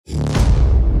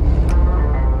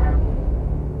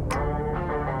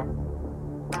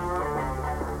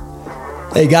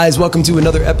Hey guys, welcome to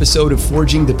another episode of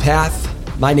Forging the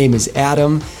Path. My name is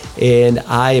Adam, and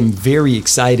I am very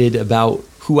excited about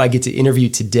who I get to interview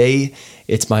today.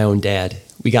 It's my own dad.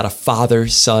 We got a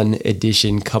father-son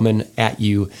edition coming at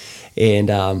you, and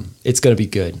it's going to be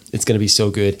good. It's going to be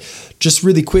so good. Just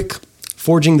really quick,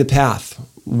 Forging the Path.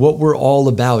 What we're all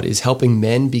about is helping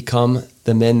men become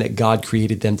the men that God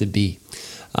created them to be.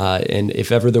 And if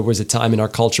ever there was a time in our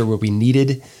culture where we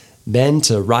needed men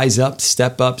to rise up,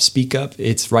 step up, speak up,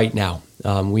 it's right now.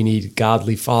 We need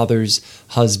godly fathers,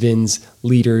 husbands,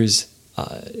 leaders,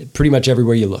 pretty much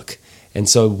everywhere you look. And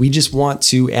so we just want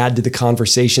to add to the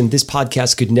conversation. This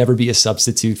podcast could never be a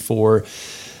substitute for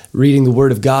reading the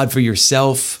Word of God for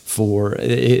yourself.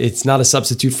 It's not a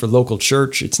substitute for local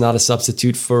church. It's not a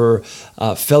substitute for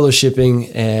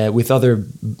fellowshipping with other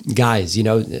guys,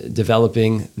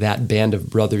 developing that band of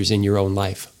brothers in your own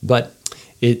life. But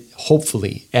it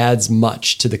hopefully adds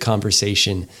much to the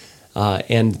conversation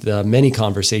and the many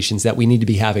conversations that we need to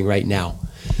be having right now.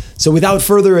 So without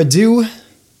further ado,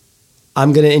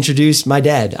 I'm going to introduce my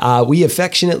dad. We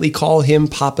affectionately call him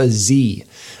Papa Z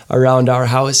around our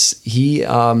house. He,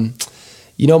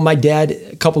 my dad,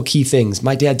 a couple key things.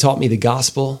 My dad taught me the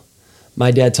gospel. My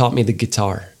dad taught me the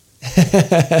guitar.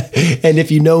 And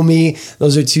if you know me,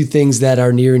 those are two things that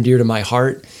are near and dear to my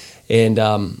heart.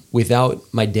 And without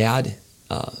my dad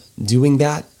doing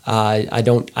that, I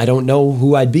don't know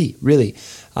who I'd be, really.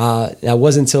 That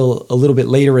wasn't until a little bit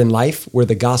later in life where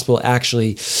the gospel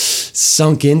actually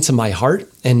sunk into my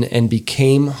heart and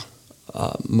became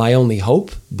my only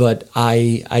hope. But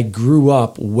I grew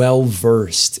up well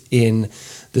versed in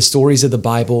the stories of the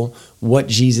Bible, what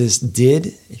Jesus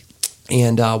did,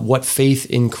 and what faith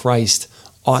in Christ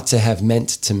ought to have meant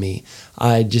to me.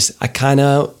 I kind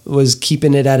of was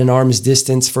keeping it at an arm's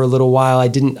distance for a little while. I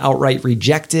didn't outright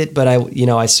reject it, but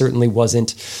I certainly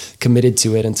wasn't committed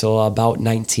to it until about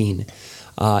 19.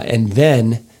 And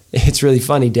then it's really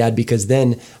funny, Dad, because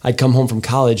then I'd come home from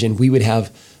college and we would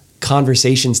have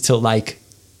conversations till like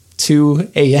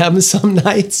 2 a.m. some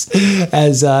nights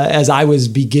as I was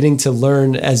beginning to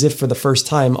learn, as if for the first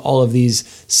time, all of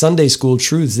these Sunday school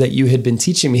truths that you had been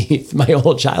teaching me my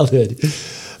whole childhood.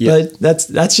 Yeah. But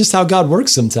that's just how God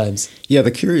works sometimes. Yeah,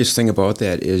 the curious thing about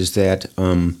that is that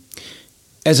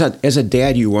as a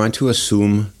dad, you want to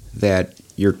assume that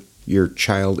your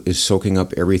child is soaking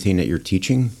up everything that you're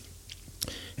teaching,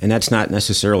 and that's not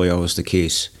necessarily always the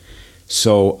case.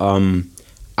 So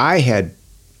I had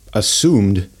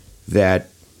assumed that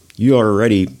you're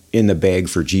already in the bag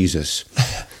for Jesus,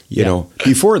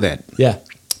 before that. Yeah.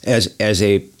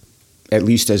 At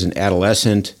least as an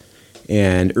adolescent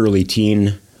and early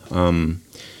teen.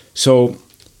 So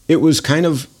it was kind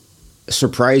of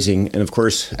surprising. And of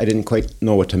course, I didn't quite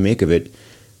know what to make of it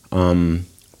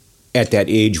at that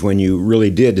age when you really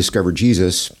did discover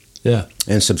Jesus. Yeah.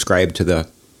 And subscribe to the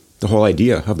whole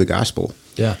idea of the gospel.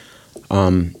 Yeah.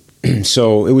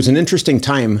 So it was an interesting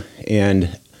time,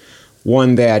 and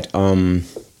one that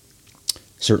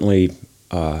certainly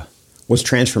was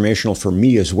transformational for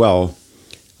me as well,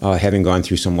 having gone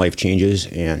through some life changes.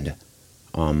 And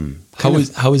how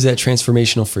was that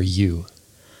transformational for you?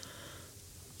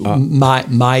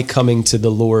 My coming to the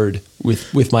Lord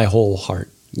with my whole heart.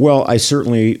 Well, I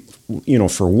certainly,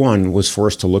 for one, was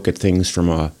forced to look at things from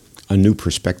a new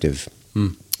perspective,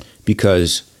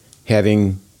 because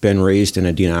having been raised in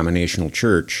a denominational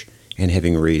church and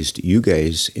having raised you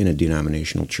guys in a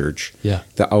denominational church,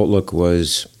 the outlook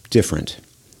was different.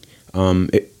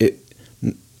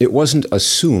 It wasn't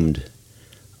assumed,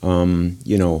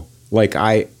 like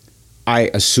I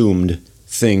assumed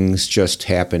things just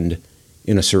happened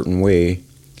in a certain way,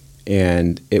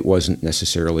 and it wasn't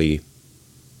necessarily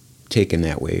taken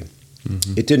that way.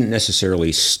 Mm-hmm. It didn't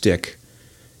necessarily stick.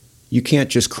 You can't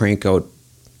just crank out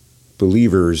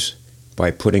believers by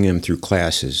putting them through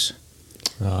classes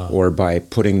or by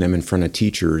putting them in front of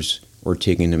teachers or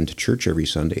taking them to church every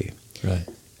Sunday. Right.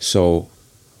 So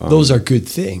those are good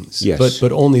things. Yes.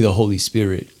 But only the Holy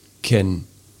Spirit can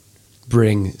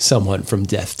bring someone from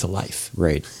death to life.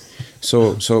 Right.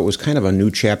 So it was kind of a new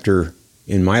chapter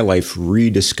in my life,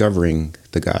 rediscovering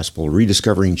the gospel,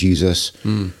 rediscovering Jesus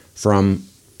from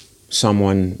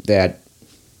someone that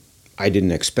I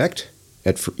didn't expect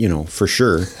for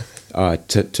sure.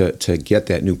 To get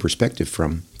that new perspective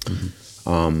from,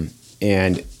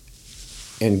 and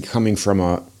coming from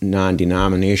a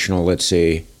non-denominational, let's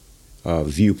say,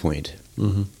 viewpoint.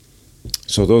 Mm-hmm.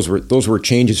 So those were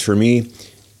changes for me,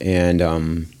 and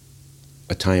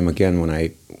a time again when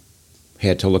I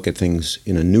had to look at things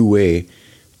in a new way.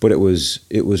 But it was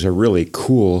a really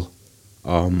cool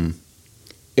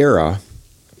era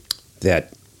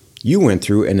that you went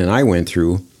through and then I went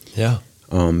through. Yeah.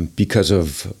 Because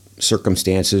of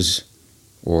circumstances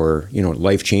or,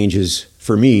 life changes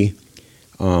for me.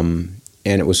 And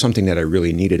it was something that I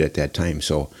really needed at that time.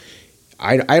 So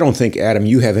I don't think, Adam,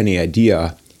 you have any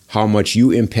idea how much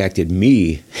you impacted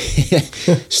me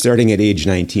starting at age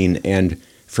 19 and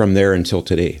from there until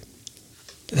today.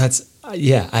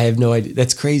 I have no idea.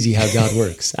 That's crazy how God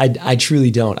works. I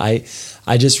truly don't.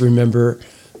 I just remember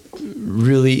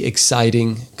really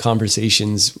exciting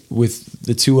conversations with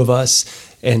the two of us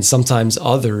and sometimes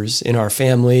others in our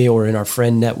family or in our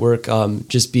friend network,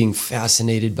 just being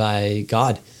fascinated by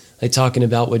God, like talking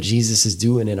about what Jesus is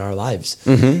doing in our lives,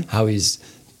 how he's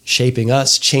shaping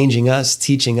us, changing us,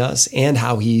 teaching us, and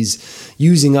how he's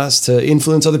using us to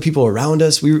influence other people around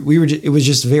us. It was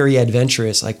just very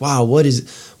adventurous. Like, wow, what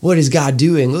is God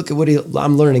doing? Look at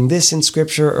I'm learning this in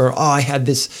scripture, or, I had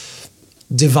this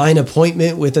divine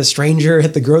appointment with a stranger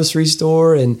at the grocery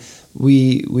store. And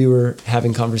we were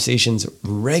having conversations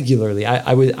regularly.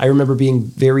 I remember being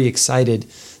very excited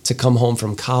to come home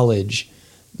from college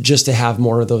just to have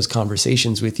more of those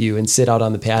conversations with you and sit out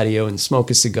on the patio and smoke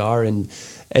a cigar and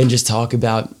just talk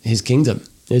about his kingdom.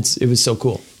 It was so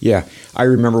cool. Yeah. I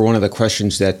remember one of the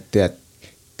questions that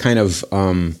kind of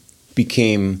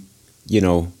became,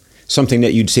 something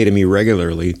that you'd say to me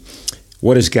regularly.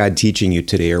 What is God teaching you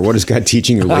today? Or what is God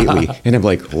teaching you lately? And I'm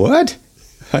like, what?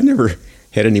 I never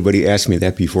had anybody ask me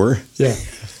that before. Yeah.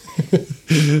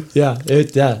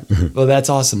 Yeah. Well, that's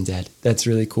awesome, Dad. That's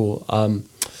really cool.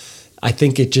 I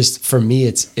think for me,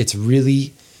 it's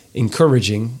really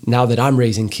encouraging now that I'm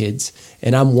raising kids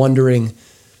and I'm wondering,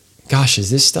 gosh, is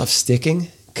this stuff sticking?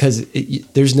 Because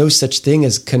there's no such thing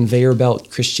as conveyor belt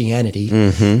Christianity.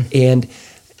 And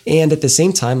at the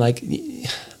same time, like,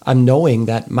 I'm knowing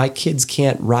that my kids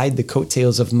can't ride the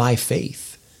coattails of my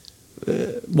faith.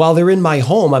 While they're in my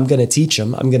home, I'm going to teach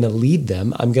them. I'm going to lead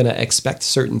them. I'm going to expect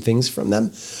certain things from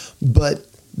them. But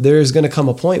there's going to come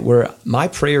a point where my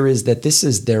prayer is that this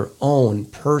is their own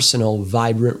personal,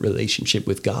 vibrant relationship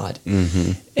with God.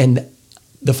 And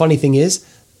the funny thing is,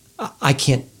 I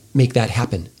can't make that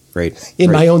happen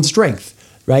in my own strength,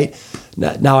 right?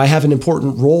 Now I have an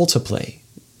important role to play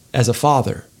as a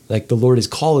father. Like, the Lord is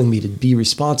calling me to be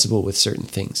responsible with certain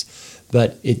things.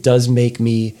 But it does make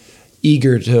me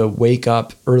eager to wake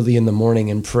up early in the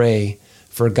morning and pray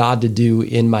for God to do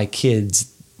in my kids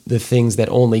the things that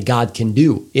only God can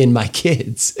do in my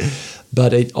kids.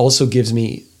 But it also gives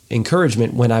me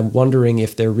encouragement when I'm wondering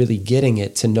if they're really getting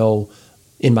it, to know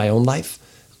in my own life,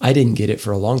 I didn't get it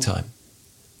for a long time.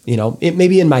 It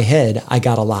maybe in my head, I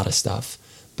got a lot of stuff,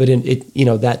 but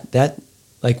that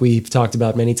like we've talked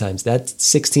about many times, that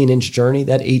 16-inch journey,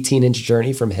 that 18-inch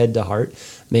journey from head to heart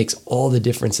makes all the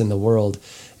difference in the world.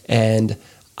 And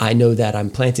I know that I'm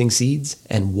planting seeds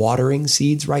and watering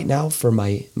seeds right now for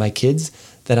my kids,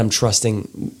 that I'm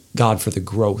trusting God for the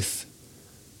growth,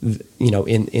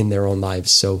 in their own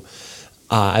lives. So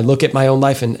I look at my own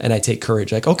life and I take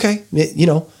courage. Like, okay,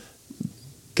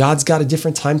 God's got a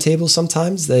different timetable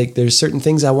sometimes. Like, there's certain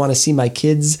things I want to see my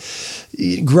kids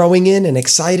growing in and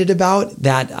excited about,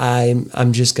 that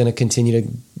I'm just going to continue to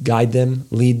guide them,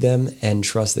 lead them, and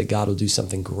trust that God will do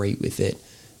something great with it,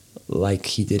 like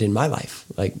he did in my life.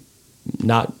 Like,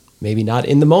 maybe not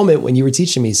in the moment when you were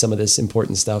teaching me some of this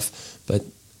important stuff, but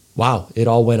wow, it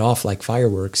all went off like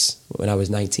fireworks when I was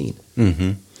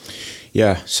 19.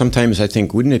 Yeah. Sometimes I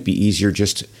think, wouldn't it be easier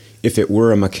just if it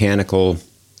were a mechanical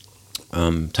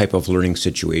type of learning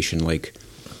situation, like,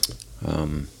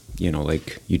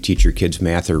 like you teach your kids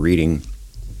math or reading,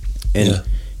 and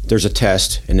there's a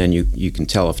test, and then you can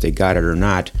tell if they got it or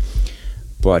not.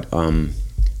 But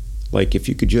like, if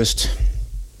you could just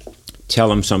tell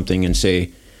them something and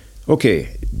say,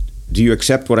 okay, do you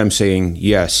accept what I'm saying?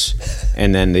 Yes.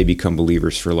 And then they become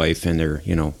believers for life, and they're,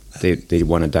 they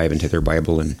want to dive into their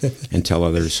Bible and tell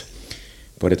others.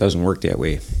 But it doesn't work that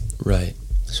way. Right.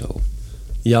 So.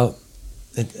 Yeah.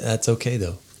 That's okay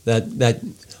though. That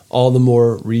all the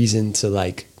more reason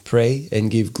to pray and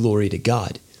give glory to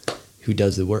God, who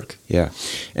does the work. Yeah.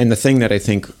 And the thing that I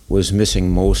think was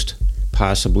missing most,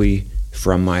 possibly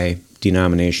from my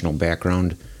denominational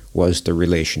background, was the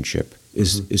relationship.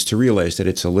 Is to realize that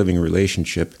it's a living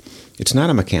relationship. It's not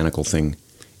a mechanical thing.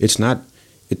 It's not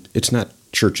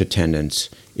church attendance.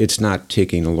 It's not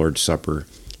taking the Lord's Supper.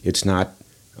 It's not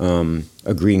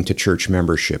agreeing to church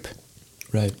membership.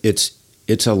 Right.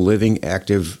 It's a living,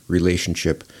 active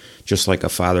relationship, just like a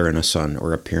father and a son,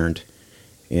 or a parent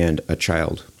and a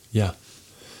child. Yeah.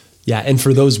 Yeah, and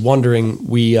for those wondering,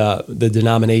 the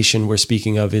denomination we're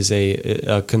speaking of is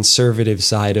a conservative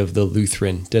side of the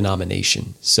Lutheran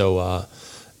denomination. So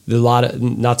a lot of,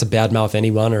 not to badmouth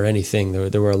anyone or anything,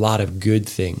 there were a lot of good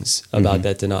things about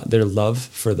their love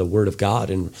for the Word of God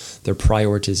and their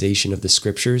prioritization of the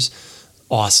Scriptures.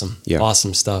 Awesome,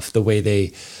 awesome stuff. The way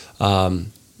they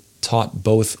taught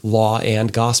both law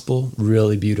and gospel,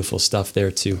 really beautiful stuff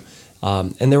there too.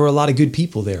 And there were a lot of good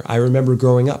people there. I remember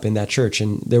growing up in that church,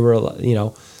 and there were,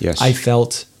 I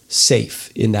felt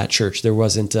safe in that church. There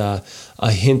wasn't a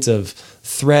hint of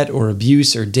threat or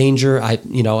abuse or danger.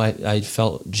 I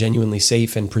felt genuinely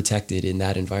safe and protected in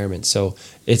that environment. So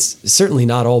it's certainly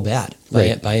not all bad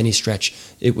by any stretch.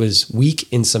 It was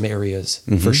weak in some areas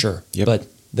for sure. Yep. But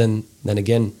then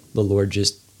again, the Lord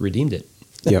just redeemed it.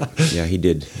 Yeah, he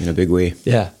did in a big way.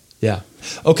 Yeah.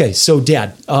 Okay, so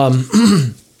Dad,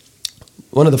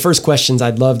 one of the first questions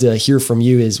I'd love to hear from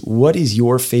you is, what is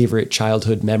your favorite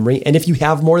childhood memory? And if you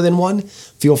have more than one,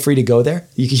 feel free to go there.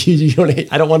 You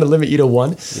don't, I don't want to limit you to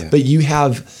one, but you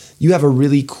have a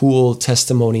really cool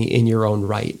testimony in your own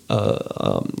right,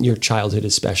 your childhood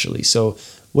especially. So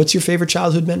what's your favorite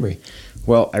childhood memory?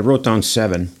 Well, I wrote down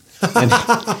 7.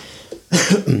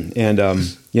 And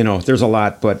there's a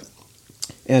lot, but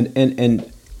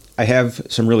and I have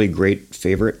some really great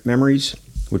favorite memories,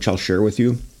 which I'll share with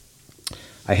you.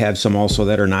 I have some also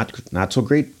that are not so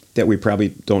great that we probably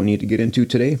don't need to get into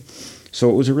today. So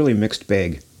it was a really mixed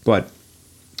bag. But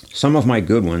some of my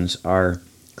good ones are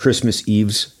Christmas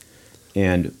Eves,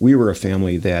 and we were a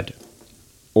family that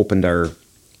opened our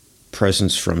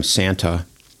presents from Santa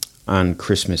on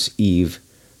Christmas Eve.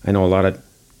 I know a lot of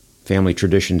family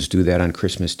traditions do that on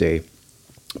Christmas Day,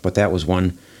 but that was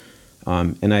one.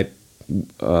 And I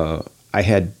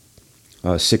had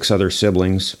 6 other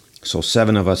siblings, so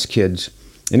 7 of us kids,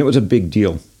 and it was a big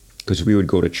deal because we would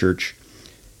go to church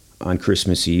on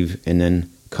Christmas Eve and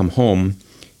then come home,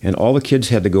 and all the kids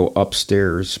had to go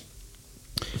upstairs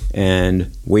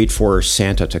and wait for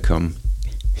Santa to come.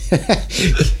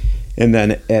 And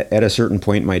then at a certain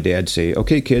point, my dad say,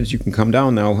 "Okay, kids, you can come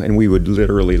down now," and we would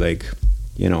literally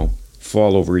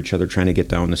fall over each other trying to get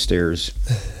down the stairs.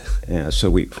 So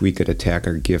we could attack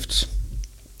our gifts.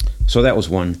 So that was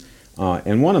one.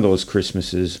 And one of those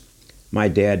Christmases, my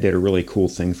dad did a really cool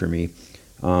thing for me.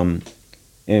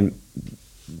 And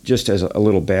just as a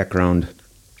little background,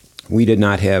 we did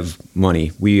not have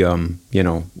money. We,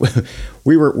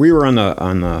 we were on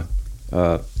the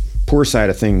poor side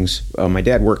of things. My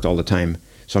dad worked all the time,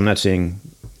 so I'm not saying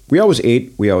we always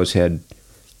ate. We always had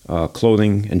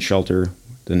clothing and shelter,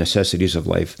 the necessities of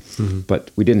life,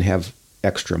 but we didn't have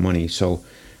extra money. So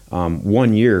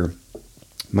one year,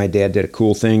 my dad did a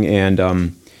cool thing,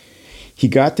 and he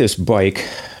got this bike.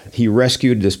 He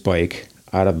rescued this bike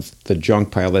out of the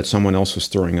junk pile that someone else was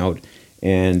throwing out.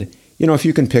 And, if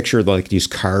you can picture like these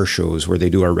car shows where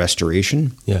they do a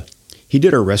restoration, he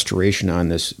did a restoration on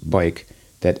this bike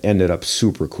that ended up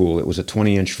super cool. It was a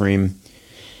 20-inch frame,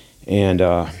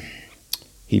 and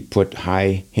he put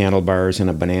high handlebars and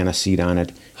a banana seat on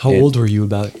it. How old were you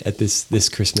about at this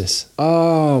Christmas?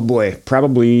 Oh boy,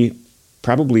 probably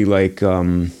like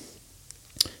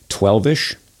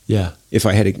 12-ish. Yeah. If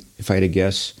I had to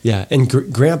guess. Yeah, and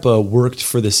Grandpa worked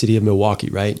for the city of Milwaukee,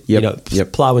 right?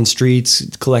 Yep. Plowing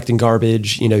streets, collecting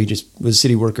garbage. He just was a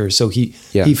city worker. So he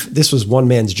this was one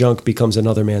man's junk becomes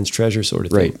another man's treasure, sort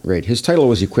of thing. Right. His title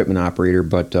was equipment operator,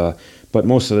 but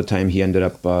most of the time he ended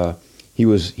up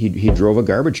he drove a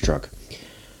garbage truck.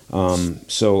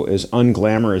 So as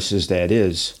unglamorous as that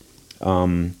is,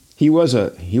 he was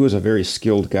a very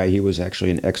skilled guy. He was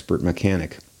actually an expert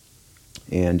mechanic,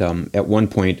 and at one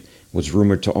point was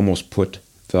rumored to almost put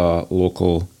the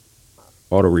local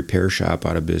auto repair shop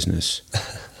out of business.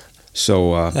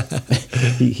 So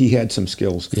he had some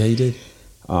skills. Yeah, he did.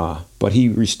 But he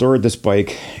restored this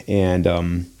bike,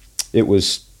 and it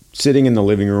was sitting in the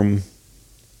living room,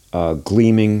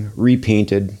 gleaming,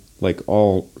 repainted, like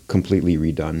all completely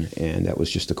redone, and that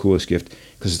was just the coolest gift,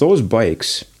 because those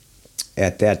bikes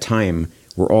at that time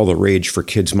were all the rage for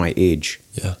kids my age.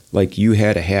 Yeah, like you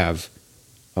had to have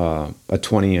a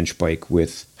 20-inch bike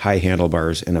with high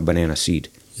handlebars and a banana seat.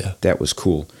 Yeah, that was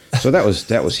cool. So that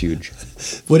was huge.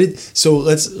 So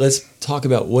let's talk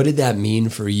about, what did that mean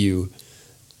for you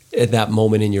at that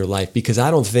moment in your life? Because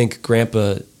I don't think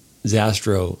Grandpa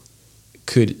Zastro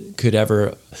could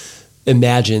ever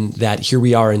imagine that here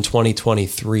we are in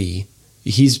 2023.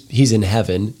 He's in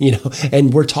heaven,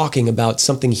 and we're talking about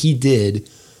something he did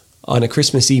on a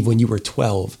Christmas Eve when you were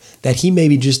 12 that he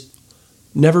maybe just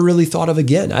never really thought of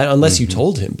again, unless you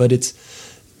told him. But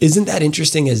isn't that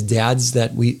interesting as dads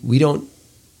that we don't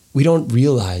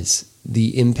realize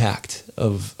the impact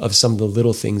of some of the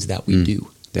little things that we do?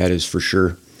 That is for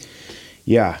sure.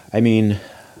 Yeah, I mean,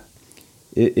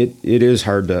 it is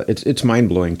hard to, it's mind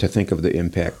blowing to think of the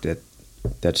impact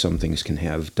that some things can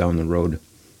have down the road.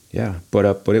 Yeah,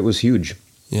 but it was huge.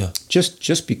 Yeah.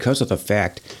 Just because of the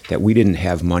fact that we didn't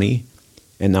have money,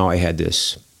 and now I had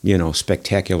this,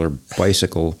 spectacular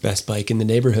bicycle. Best bike in the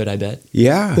neighborhood, I bet.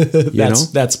 Yeah.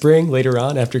 That spring later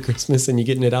on after Christmas and you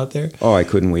getting it out there. Oh, I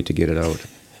couldn't wait to get it out.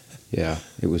 Yeah,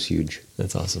 it was huge.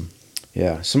 That's awesome.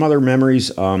 Yeah. Some other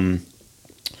memories.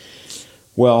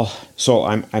 Well, so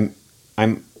I'm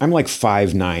like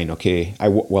 5'9", okay?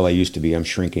 I used to be. I'm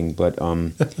shrinking, but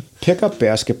pickup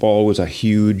basketball was a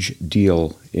huge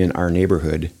deal in our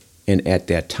neighborhood, and at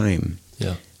that time.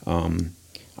 Yeah.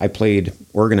 I played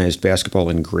organized basketball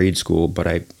in grade school, but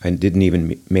I didn't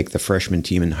even make the freshman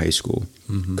team in high school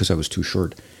because I was too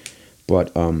short.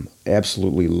 But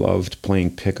absolutely loved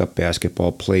playing pickup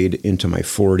basketball. Played into my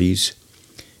 40s,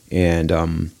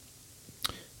 and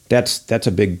that's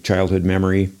a big childhood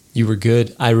memory. You were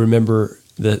good. I remember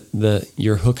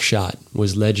your hook shot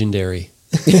was legendary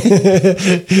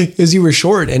because you were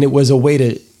short, and it was a way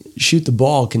to shoot the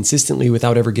ball consistently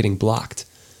without ever getting blocked.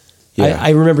 Yeah. I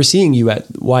remember seeing you at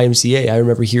YMCA. I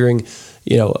remember hearing,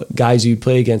 guys you'd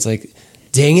play against like,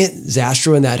 dang it,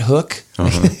 Zastro and that hook.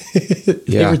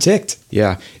 They were ticked.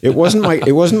 Yeah, it wasn't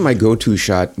my go-to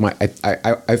shot.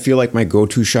 I feel like my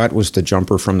go-to shot was the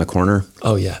jumper from the corner.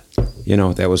 Oh yeah,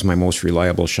 that was my most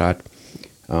reliable shot.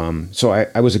 So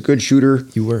I was a good shooter.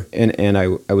 You were, and I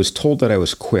was told that I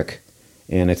was quick,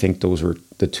 and I think those were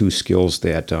the two skills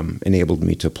that enabled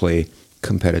me to play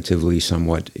competitively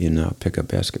somewhat in pickup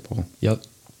basketball. Yep.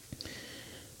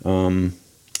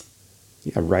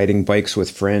 Riding bikes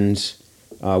with friends.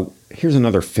 Here's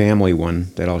another family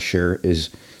one that I'll share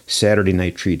is Saturday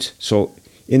night treats. So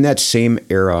in that same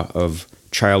era of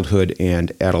childhood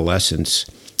and adolescence,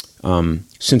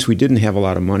 since we didn't have a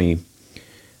lot of money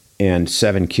and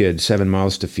 7 kids, 7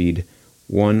 mouths to feed,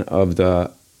 one of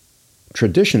the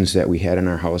traditions that we had in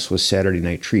our house was Saturday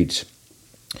night treats.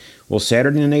 Well,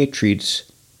 Saturday night treats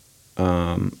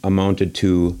amounted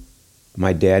to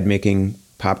my dad making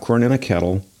popcorn in a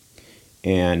kettle,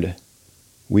 and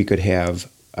we could have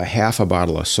a half a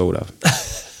bottle of soda.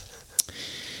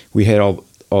 We had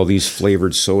all these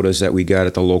flavored sodas that we got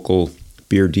at the local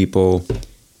beer depot,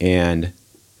 and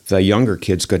the younger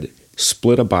kids could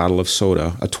split a bottle of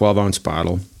soda, a 12-ounce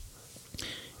bottle,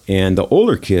 and the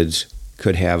older kids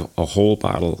could have a whole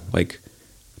bottle. Like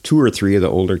 2 or 3 of the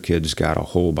older kids got a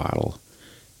whole bottle,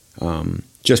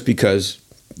 just because,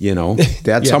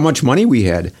 that's how much money we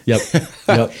had. Yep.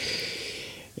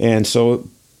 And so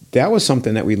that was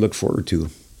something that we looked forward to.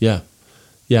 Yeah.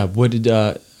 What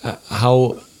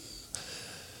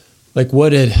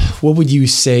would you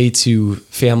say to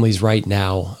families right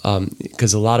now?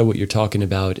 Because a lot of what you're talking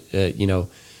about,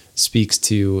 speaks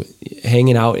to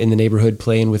hanging out in the neighborhood,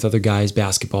 playing with other guys,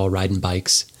 basketball, riding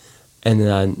bikes.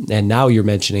 And now you're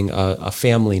mentioning a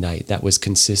family night that was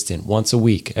consistent once a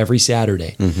week, every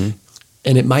Saturday. Mm-hmm.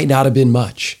 And it might not have been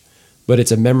much, but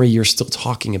it's a memory you're still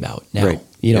talking about now,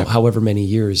 right. However many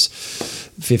years,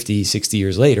 50, 60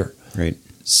 years later. Right.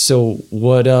 So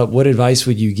what advice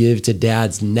would you give to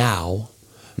dads now?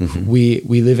 Mm-hmm.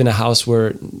 We live in a house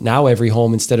where now every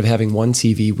home, instead of having one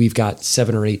TV, we've got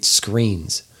 7 or 8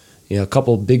 screens. A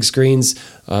couple big screens,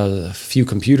 a few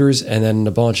computers, and then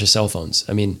a bunch of cell phones.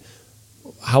 I mean,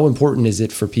 how important is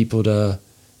it for people to,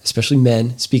 especially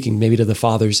men, speaking maybe to the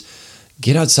fathers,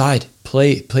 get outside,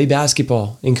 play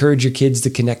basketball, encourage your kids to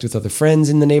connect with other friends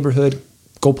in the neighborhood,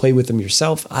 go play with them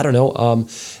yourself. I don't know.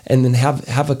 And then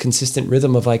have a consistent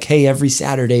rhythm of like, hey, every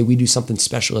Saturday we do something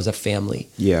special as a family.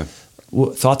 Yeah.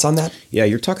 Thoughts on that? Yeah,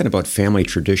 you're talking about family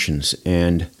traditions.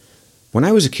 And when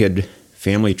I was a kid,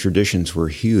 family traditions were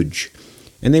huge.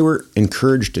 And they were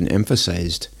encouraged and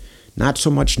emphasized. Not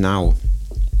so much now.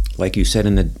 Like you said,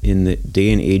 in the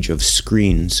day and age of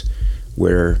screens,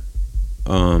 where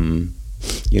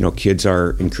kids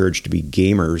are encouraged to be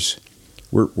gamers,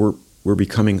 we're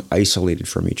becoming isolated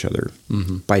from each other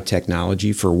by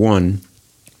technology, for one,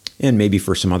 and maybe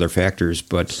for some other factors.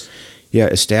 But yeah,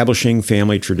 establishing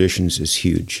family traditions is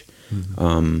huge.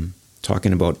 Mm-hmm.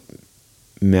 Talking about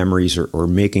memories or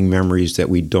making memories that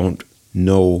we don't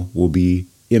know will be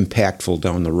impactful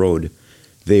down the road.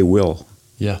 They will.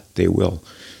 Yeah. They will.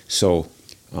 So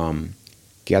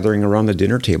gathering around the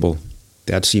dinner table,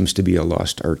 that seems to be a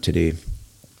lost art today,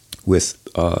 with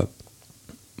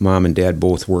mom and dad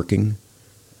both working.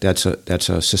 That's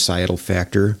a societal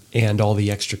factor. And all the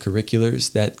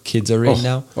extracurriculars that kids are in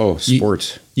now. Oh,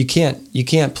 sports. You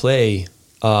can't play.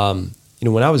 When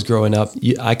I was growing up,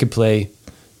 I could play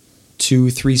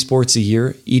 2-3 sports a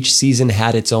year. Each season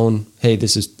had its own. Hey,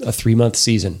 this is a 3-month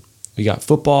season. We got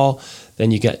football,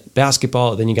 then you got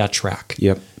basketball, then you got track.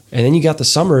 Yep. And then you got the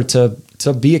summer to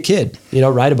be a kid,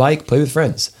 ride a bike, play with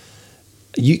friends.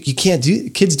 You can't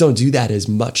kids don't do that as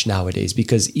much nowadays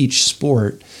because each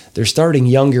sport, they're starting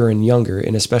younger and younger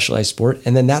in a specialized sport.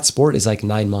 And then that sport is like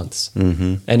 9 months.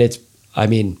 Mm-hmm. And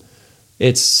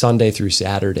it's Sunday through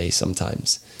Saturday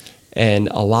sometimes. And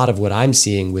a lot of what I'm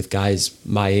seeing with guys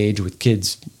my age, with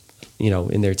kids,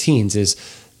 in their teens, is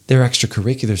their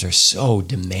extracurriculars are so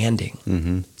demanding.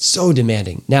 Mm-hmm. So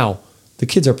demanding. Now, the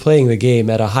kids are playing the game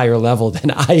at a higher level than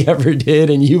I ever did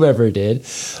and you ever did.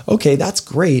 Okay, that's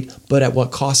great, but at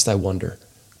what cost, I wonder?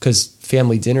 Because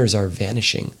family dinners are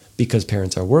vanishing because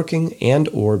parents are working and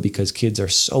or because kids are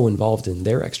so involved in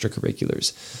their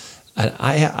extracurriculars. And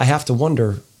I have to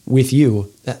wonder with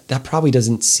you, that probably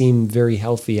doesn't seem very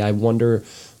healthy. I wonder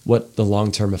what the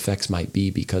long-term effects might be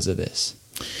because of this.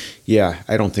 Yeah,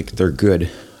 I don't think they're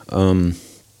good.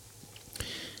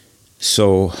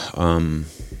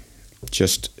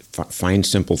 Just find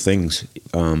simple things.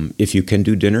 If you can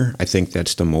do dinner, I think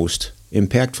that's the most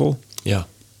impactful. Yeah.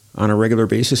 On a regular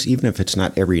basis, even if it's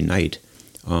not every night.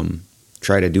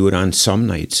 Try to do it on some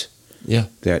nights. Yeah.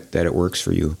 That it works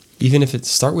for you. Even if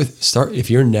if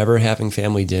you're never having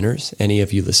family dinners, any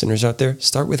of you listeners out there,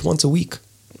 start with once a week.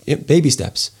 Baby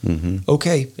steps. Mm-hmm.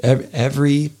 Okay,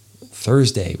 every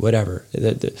Thursday, whatever.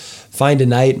 Find a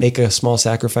night, make a small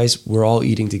sacrifice. We're all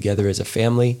eating together as a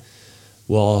family.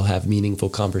 We'll all have meaningful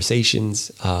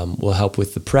conversations. We'll help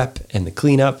with the prep and the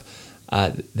cleanup.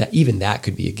 That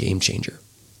could be a game changer.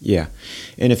 Yeah,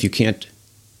 and if you can't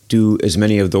do as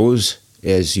many of those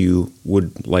as you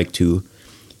would like to,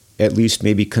 at least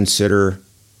maybe consider,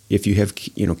 if you have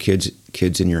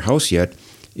kids in your house yet,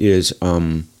 is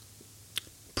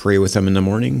pray with them in the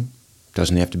morning.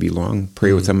 Doesn't have to be long.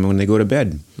 Pray with them when they go to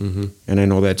bed. Mm-hmm. And I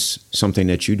know that's something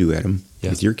that you do, Adam,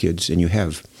 with your kids, and you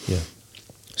have. Yeah.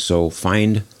 So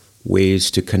find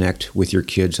ways to connect with your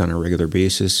kids on a regular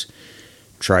basis.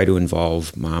 Try to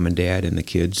involve mom and dad and the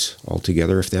kids all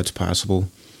together if that's possible.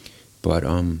 But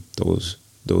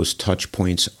those touch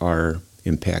points are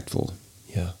impactful.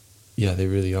 Yeah, they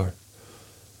really are.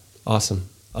 Awesome.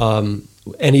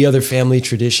 Any other family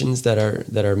traditions that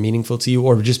are meaningful to you,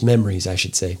 or just memories, I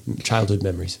should say, childhood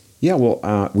memories? Yeah,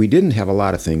 well, we didn't have a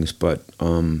lot of things, but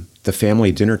the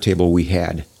family dinner table we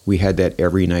had that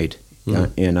every night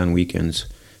and on weekends.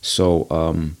 So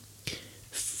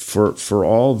for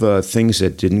all the things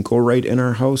that didn't go right in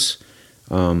our house,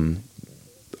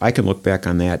 I can look back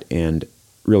on that and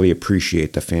really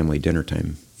appreciate the family dinner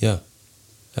time. Yeah,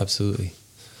 absolutely.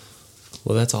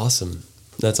 Well, that's awesome.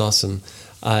 That's awesome.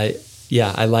 I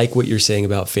like what you're saying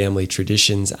about family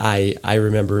traditions. I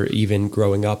remember even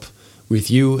growing up with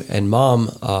you and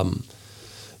Mom,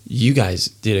 you guys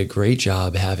did a great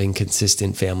job having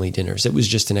consistent family dinners. It was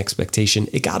just an expectation.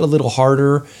 It got a little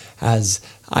harder as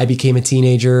I became a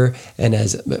teenager and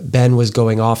as Ben was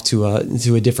going off to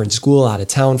a different school out of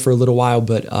town for a little while.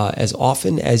 But as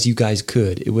often as you guys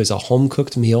could, it was a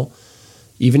home-cooked meal,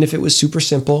 even if it was super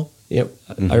simple.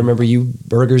 I remember you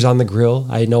burgers on the grill.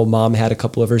 I know Mom had a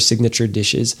couple of her signature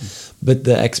dishes, but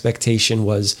the expectation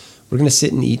was we're going to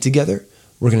sit and eat together.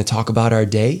 We're going to talk about our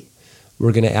day.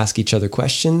 We're going to ask each other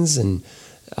questions, and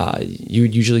you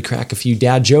would usually crack a few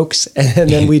dad jokes, and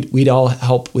then we'd all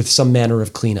help with some manner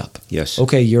of cleanup. Yes.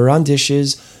 Okay, you're on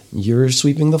dishes. You're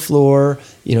sweeping the floor.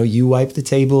 You wipe the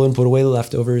table and put away the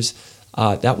leftovers.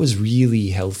 That was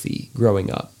really healthy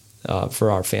growing up for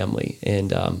our family,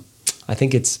 and I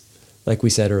think it's, like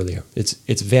we said earlier,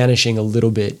 it's vanishing a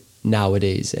little bit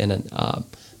nowadays, and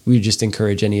we would just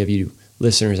encourage any of you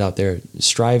listeners out there,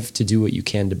 strive to do what you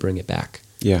can to bring it back.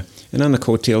 Yeah, and on the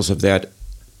coattails of that,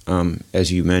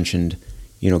 as you mentioned,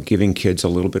 giving kids a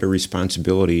little bit of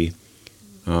responsibility,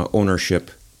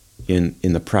 ownership in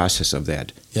the process of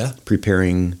that. Yeah.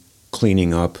 Preparing,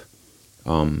 cleaning up,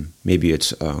 maybe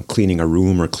it's cleaning a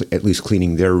room or at least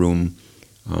cleaning their room,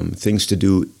 things to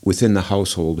do within the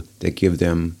household that give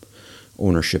them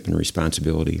ownership and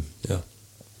responsibility.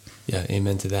 Yeah,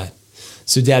 amen to that.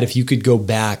 So, Dad, if you could go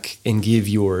back and give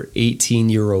your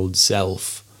 18-year-old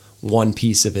self one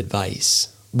piece of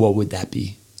advice, what would that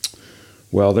be?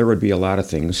 Well, there would be a lot of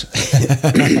things.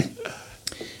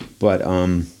 But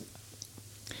all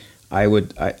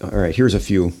right, here's a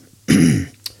few.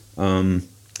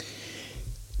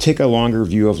 Take a longer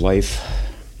view of life.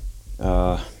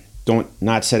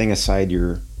 Not setting aside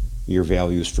your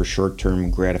values for short-term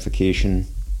gratification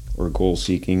or goal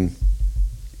seeking.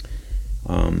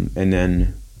 And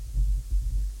then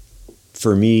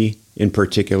for me in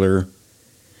particular,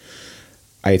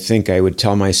 I think I would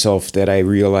tell myself that I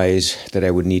realize that I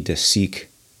would need to seek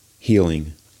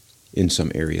healing in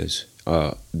some areas.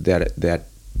 that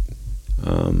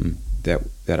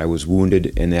I was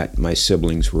wounded and that my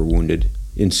siblings were wounded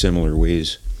in similar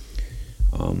ways.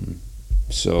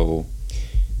 So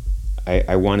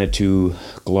I wanted to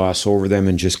gloss over them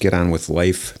and just get on with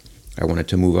life. I wanted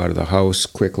to move out of the house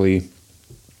quickly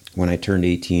when I turned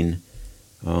 18,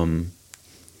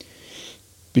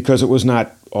 because it was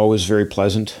not always very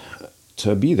pleasant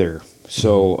to be there.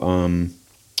 So,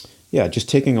 just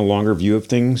taking a longer view of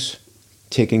things,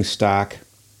 taking stock,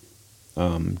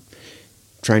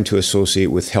 trying to associate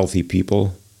with healthy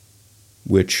people,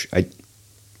 which I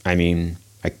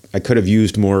could have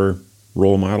used more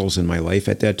role models in my life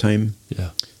at that time.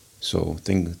 Yeah. So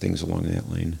things along that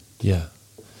line. Yeah.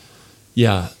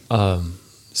 Yeah.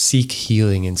 Seek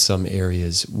healing in some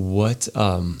areas. What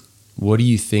do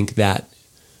you think that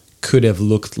could have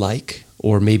looked like?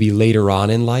 Or maybe later on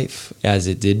in life, as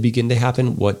it did begin to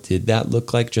happen, what did that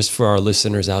look like? Just for our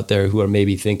listeners out there who are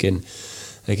maybe thinking,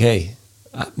 like, hey,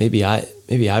 maybe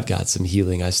I've got some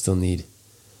healing I still need.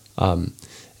 And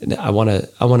I want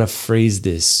to phrase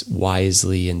this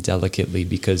wisely and delicately,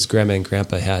 because Grandma and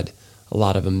Grandpa had a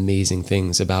lot of amazing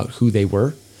things about who they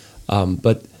were,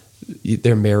 but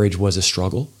their marriage was a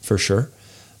struggle for sure.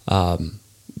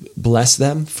 Bless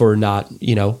them for not,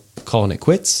 calling it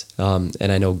quits.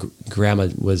 And I know Grandma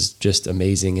was just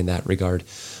amazing in that regard.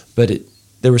 But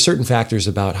there were certain factors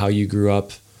about how you grew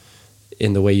up,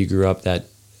 in the way you grew up, that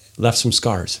left some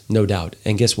scars, no doubt.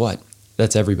 And guess what?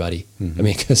 That's everybody. Mm-hmm. I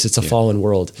mean, because it's a fallen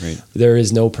world. Right. There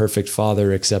is no perfect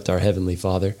father except our Heavenly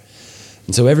Father.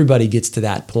 And so everybody gets to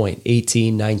that point,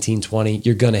 18, 19, 20,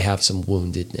 you're going to have some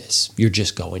woundedness. You're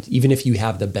just going. Even if you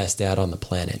have the best dad on the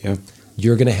planet,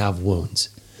 you're going to have wounds.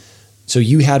 So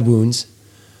you had wounds.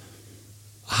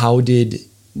 How did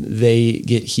they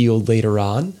get healed later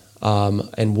on?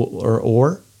 And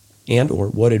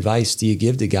what advice do you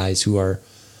give to guys who are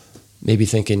maybe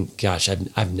thinking, gosh,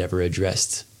 I've never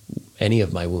addressed any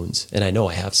of my wounds, and I know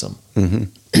I have some.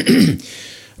 Mm-hmm.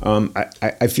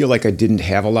 I feel like I didn't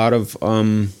have a lot of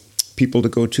people to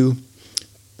go to,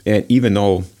 and even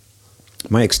though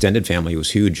my extended family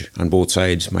was huge on both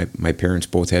sides, my parents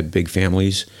both had big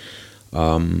families,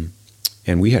 and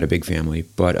we had a big family,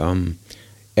 but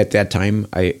at that time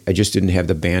I just didn't have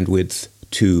the bandwidth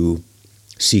to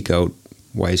seek out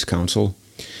wise counsel.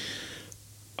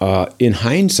 In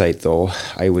hindsight, though,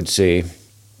 I would say,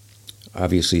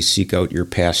 obviously, seek out your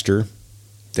pastor.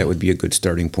 That would be a good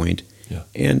starting point. Yeah.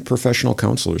 And professional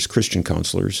counselors, Christian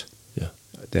counselors. Yeah.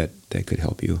 That could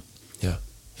help you. Yeah,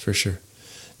 for sure.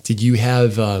 Did you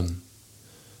have,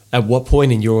 at what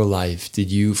point in your life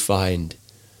did you find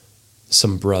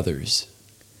some brothers,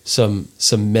 some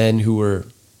men who were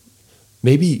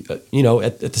maybe,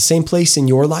 at the same place in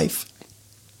your life,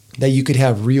 that you could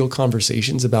have real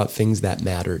conversations about things that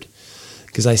mattered?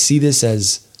 Because I see this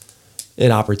as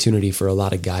an opportunity for a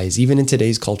lot of guys, even in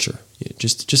today's culture,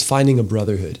 just finding a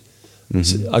brotherhood,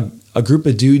 a group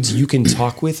of dudes you can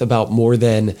talk with about more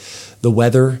than the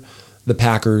weather, the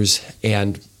Packers,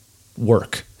 and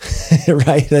work,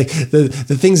 right? Like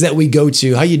the things that we go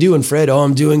to. How you doing, Fred? Oh,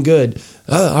 I'm doing good.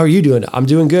 How are you doing? I'm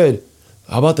doing good.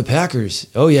 How about the Packers?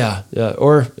 Oh, yeah.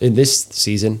 Or in this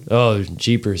season, oh,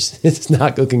 jeepers, it's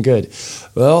not looking good.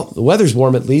 Well, the weather's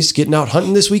warm at least. Getting out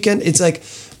hunting this weekend. It's like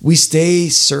we stay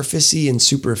surfacey and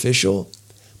superficial,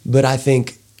 but I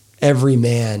think every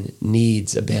man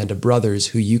needs a band of brothers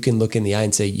who you can look in the eye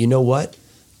and say, you know what?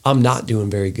 I'm not doing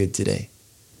very good today.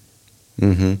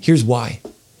 Mm-hmm. Here's why.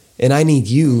 And I need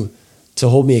you to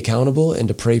hold me accountable and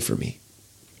to pray for me.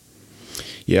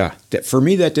 Yeah. For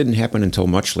me, that didn't happen until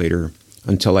much later.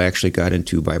 Until I actually got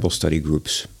into Bible study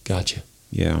groups. Gotcha.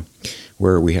 Yeah,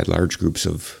 where we had large groups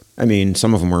of,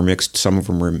 some of them were mixed, some of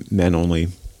them were men only.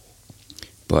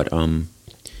 But, not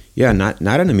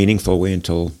in a meaningful way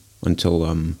until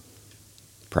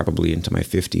probably into my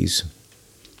 50s.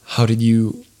 How did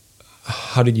you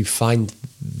find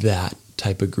that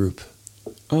type of group?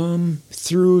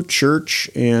 Through church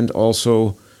and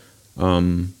also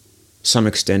some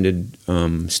extended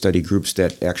study groups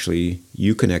that actually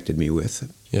you connected me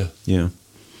with. Yeah. Yeah.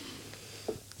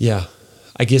 Yeah.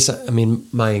 I guess,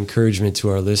 my encouragement to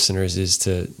our listeners is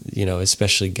to,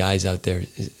 especially guys out there,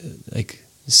 like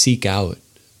seek out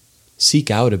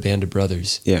a band of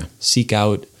brothers. Yeah. Seek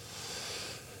out,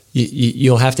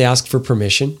 you'll have to ask for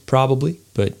permission probably,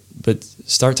 but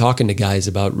start talking to guys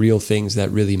about real things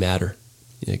that really matter.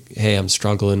 Like, hey, I'm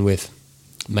struggling with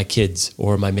my kids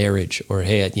or my marriage, or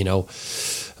hey, I'm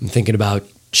thinking about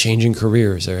changing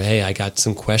careers, or hey, I got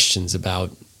some questions about,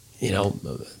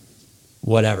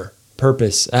 whatever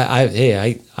purpose.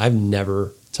 I've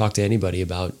never talked to anybody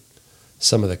about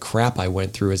some of the crap I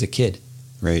went through as a kid.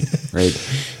 Right.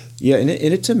 Yeah, and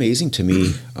it's amazing to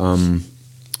me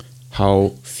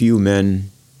how few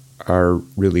men are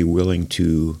really willing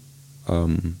to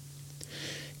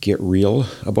get real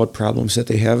about problems that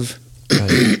they have.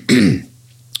 Right.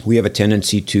 We have a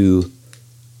tendency to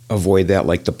avoid that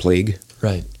like the plague.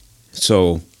 Right.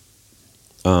 So,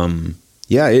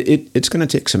 it's going to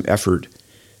take some effort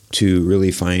to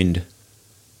really find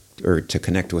or to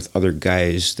connect with other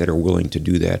guys that are willing to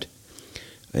do that.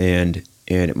 And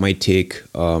it might take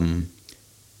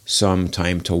some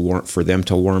time for them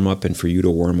to warm up and for you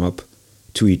to warm up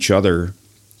to each other,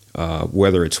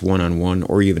 whether it's one-on-one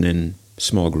or even in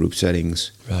small group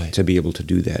settings, right, to be able to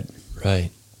do that.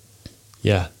 Right.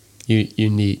 Yeah. You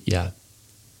need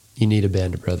a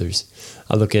band of brothers.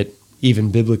 I look at,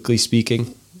 even biblically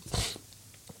speaking,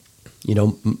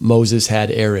 Moses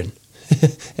had Aaron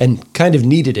and kind of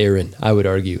needed Aaron, I would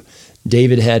argue.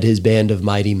 David had his band of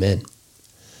mighty men.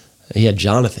 He had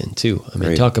Jonathan too. I mean,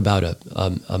 right. Talk about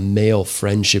a male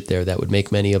friendship there that would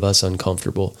make many of us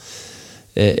uncomfortable.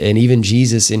 And even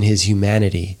Jesus in his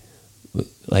humanity,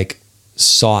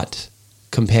 sought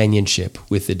companionship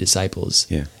with the disciples.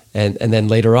 Yeah. And then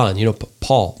later on,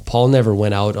 Paul never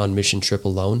went out on mission trip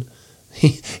alone.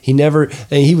 He never,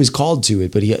 and he was called to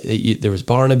it, but there was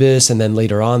Barnabas, and then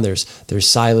later on there's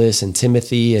Silas and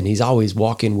Timothy, and he's always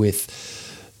walking with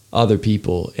other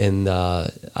people. And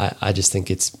I just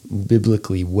think it's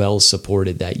biblically well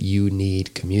supported that you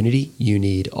need community, you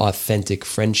need authentic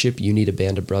friendship, you need a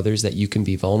band of brothers that you can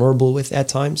be vulnerable with at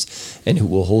times and who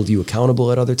will hold you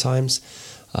accountable at other times.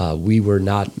 We were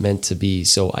not meant to be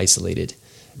so isolated.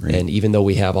 Right. And even though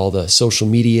we have all the social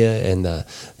media and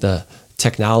the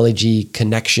technology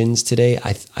connections today,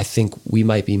 I think we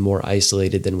might be more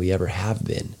isolated than we ever have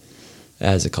been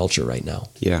as a culture right now.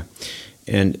 Yeah.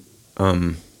 And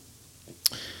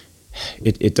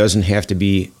it doesn't have to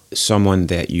be someone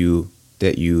that you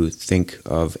think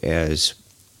of as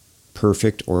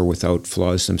perfect or without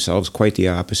flaws themselves. Quite the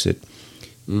opposite.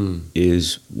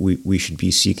 Is we should be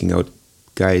seeking out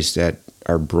guys that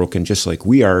are broken just like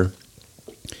we are,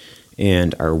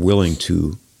 and are willing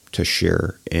to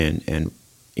share and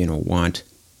want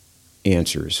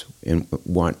answers and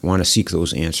want to seek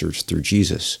those answers through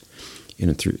Jesus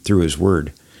and through His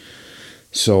Word.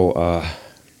 So,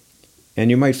 and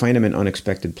you might find them in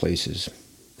unexpected places.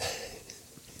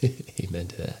 Amen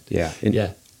to that. Yeah.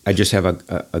 Yeah. I just have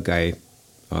a guy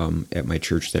at my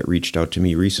church that reached out to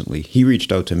me recently. He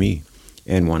reached out to me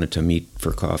and wanted to meet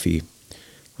for coffee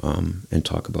and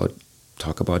talk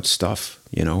about stuff,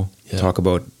 Yeah. Talk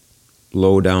about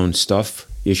low down stuff,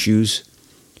 issues,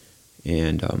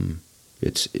 and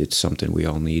it's something we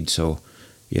all need. So,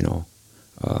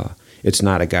 it's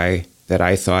not a guy that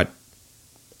I thought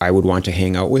I would want to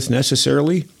hang out with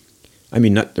necessarily. I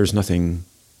mean, there's nothing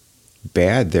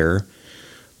bad there.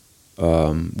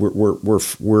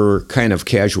 We're kind of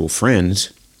casual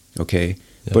friends, okay?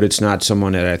 Yep. But it's not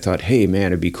someone that I thought, hey man,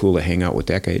 it'd be cool to hang out with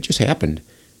that guy. It just happened.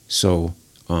 So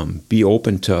be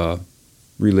open to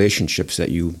relationships that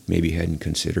you maybe hadn't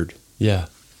considered. Yeah.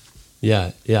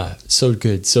 So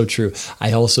good, so true.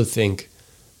 I also think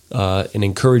an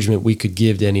encouragement we could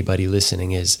give to anybody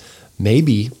listening is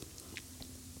maybe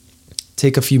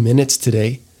take a few minutes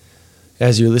today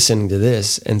as you're listening to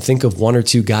this and think of one or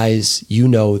two guys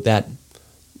that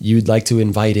you'd like to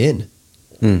invite in.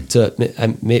 To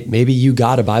maybe you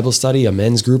got a Bible study, a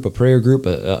men's group, a prayer group,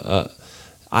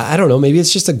 I don't know, maybe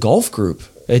it's just a golf group.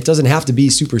 It doesn't have to be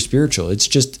super spiritual. It's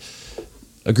just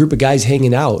a group of guys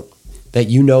hanging out that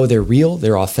they're real,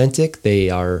 they're authentic, they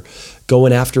are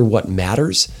going after what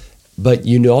matters. But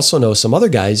you also know some other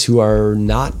guys who are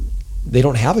not, they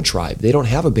don't have a tribe, they don't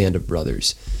have a band of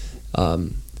brothers.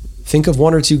 Think of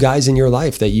one or two guys in your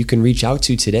life that you can reach out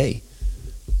to today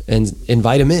and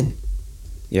invite them in.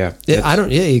 Yeah.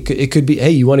 It could be,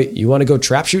 hey, you want to go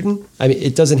trap shooting? I mean,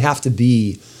 it doesn't have to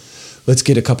be, let's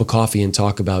get a cup of coffee and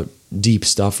talk about deep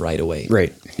stuff right away.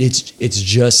 Right. It's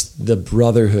just the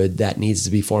brotherhood that needs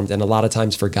to be formed. And a lot of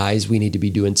times for guys, we need to be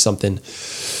doing something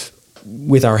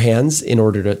with our hands in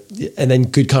order to, and then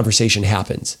good conversation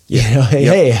happens. Yeah.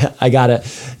 Hey, I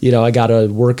gotta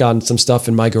work on some stuff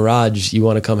in my garage. You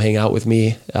want to come hang out with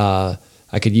me? I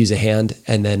could use a hand.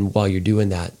 And then while you're doing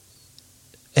that,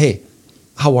 hey,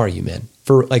 how are you, man?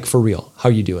 For real, how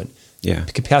are you doing? Yeah.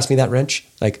 Could pass me that wrench?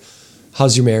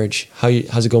 How's your marriage?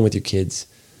 How's it going with your kids?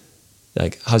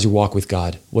 How's your walk with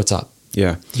God? What's up?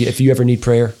 Yeah. If you ever need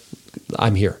prayer,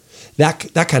 I'm here.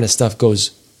 That kind of stuff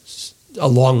goes a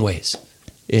long ways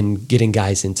in getting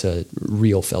guys into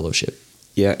real fellowship.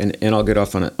 Yeah, and I'll get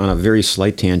off on a very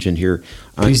slight tangent here.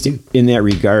 Please do. In that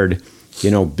regard,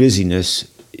 busyness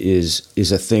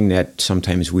is a thing that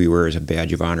sometimes we wear as a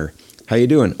badge of honor. How you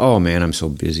doing? Oh man, I'm so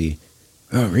busy.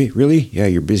 Oh, really? Yeah,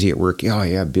 you're busy at work. Oh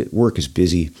yeah, work is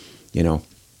busy, and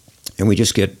we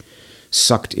just get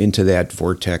sucked into that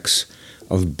vortex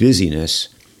of busyness.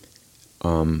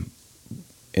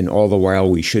 And all the while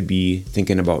we should be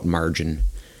thinking about margin.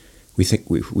 We think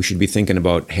we should be thinking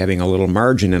about having a little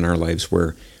margin in our lives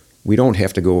where we don't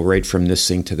have to go right from this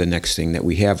thing to the next thing, that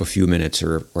we have a few minutes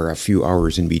or a few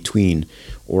hours in between,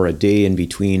 or a day in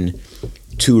between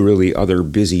two really other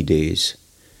busy days,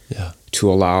 to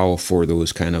allow for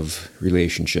those kind of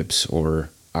relationships or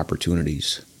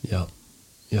opportunities. Yeah.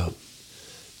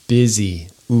 Busy.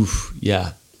 Oof.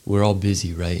 Yeah. We're all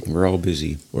busy, right? We're all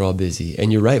busy.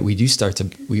 And you're right. We do start to,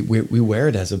 we wear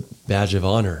it as a badge of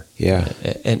honor. Yeah.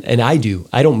 And I do.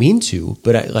 I don't mean to,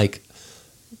 but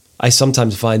I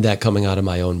sometimes find that coming out of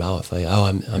my own mouth. Like, oh,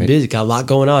 I'm busy, got a lot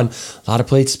going on, a lot of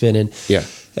plates spinning. Yeah.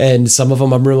 And some of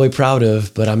them I'm really proud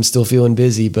of, but I'm still feeling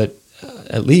busy. But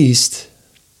at least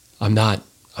I'm not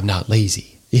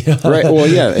lazy. Right. Well,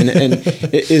 yeah. And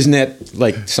isn't that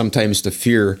like sometimes the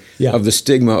fear of the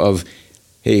stigma of,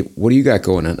 hey, what do you got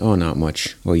going on? Oh, not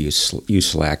much. Well, you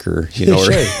slacker, Sure.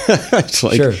 It's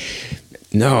like,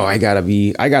 no, I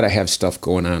gotta have stuff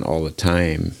going on all the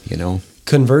time,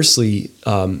 Conversely,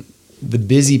 the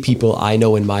busy people I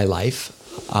know in my life,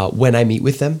 when I meet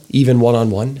with them, even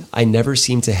one-on-one, I never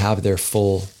seem to have their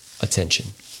full attention.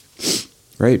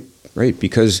 Right.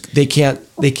 Because they can't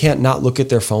not look at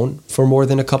their phone for more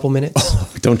than a couple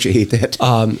minutes. Don't you hate that?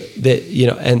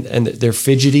 And they're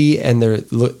fidgety, and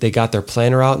they got their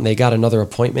planner out, and they got another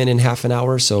appointment in half an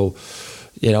hour. So,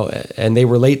 and they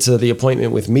were late to the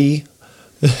appointment with me,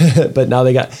 but now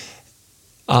they got.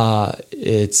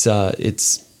 It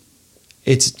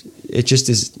just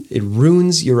is. It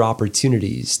ruins your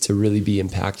opportunities to really be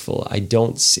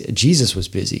impactful. Jesus was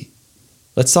busy.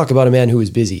 Let's talk about a man who was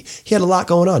busy. He had a lot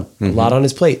going on, a lot on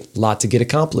his plate, a lot to get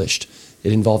accomplished.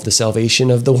 It involved the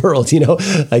salvation of the world,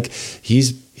 like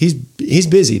he's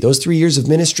busy. Those 3 years of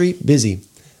ministry, busy.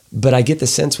 But I get the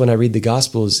sense when I read the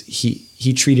Gospels,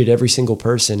 he treated every single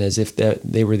person as if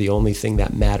they were the only thing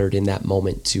that mattered in that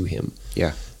moment to him.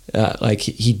 Yeah. Like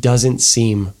he doesn't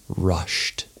seem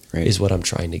rushed, is what I'm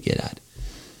trying to get at.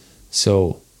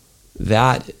 So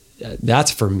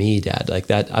that's for me, Dad. Like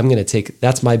that,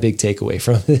 that's my big takeaway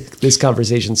from this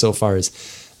conversation so far is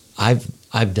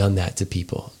I've done that to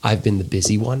people. I've been the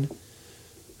busy one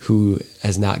who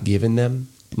has not given them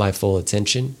my full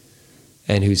attention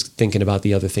and who's thinking about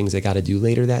the other things I got to do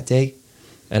later that day.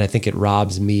 And I think it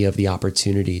robs me of the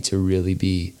opportunity to really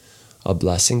be a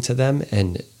blessing to them.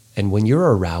 And when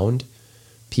you're around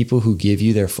people who give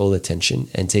you their full attention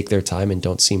and take their time and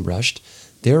don't seem rushed,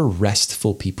 they're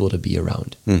restful people to be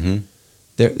around. Mm-hmm.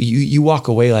 You walk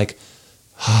away like,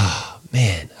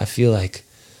 man, I feel like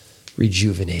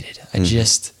rejuvenated.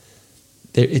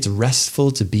 It's restful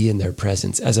to be in their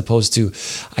presence, as opposed to,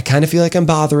 I kind of feel like I'm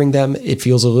bothering them. It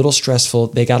feels a little stressful.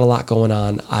 They got a lot going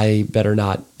on. I better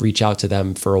not reach out to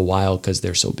them for a while because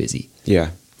they're so busy. Yeah.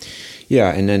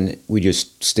 And then we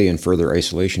just stay in further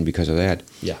isolation because of that.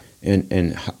 Yeah.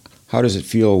 And how does it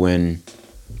feel when,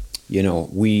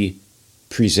 we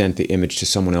present the image to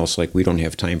someone else like we don't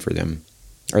have time for them?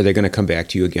 Are they going to come back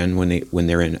to you again when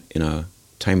they're in a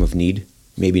time of need?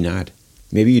 Maybe not.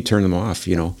 Maybe you turn them off,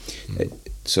 Mm-hmm.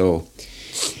 So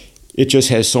it just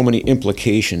has so many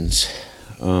implications.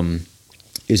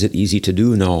 Is it easy to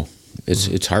do? No.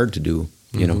 It's hard to do,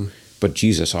 But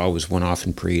Jesus always went off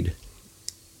and prayed.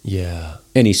 Yeah.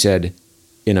 And he said,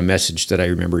 in a message that I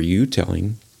remember you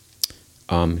telling,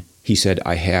 he said,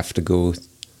 I have to go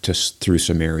through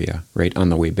Samaria, right, on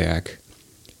the way back,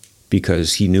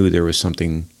 because he knew there was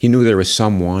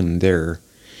someone there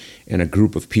and a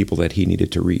group of people that he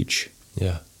needed to reach.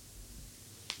 Yeah.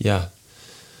 Yeah.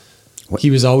 He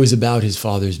was always about his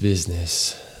Father's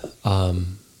business.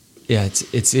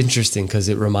 It's interesting because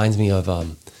it reminds me of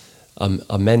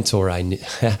a mentor I knew.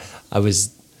 I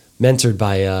was mentored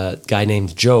by a guy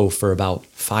named Joe for about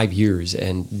 5 years,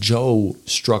 and Joe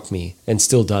struck me and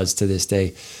still does to this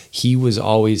day. He was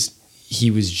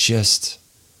just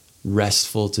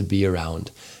restful to be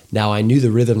around. Now, I knew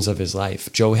the rhythms of his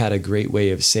life. Joe had a great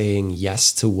way of saying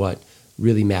yes to what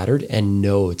really mattered and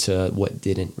no to what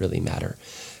didn't really matter.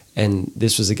 And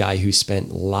this was a guy who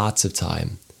spent lots of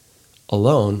time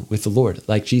alone with the Lord,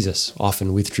 like Jesus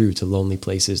often withdrew to lonely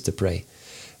places to pray.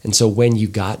 And so when you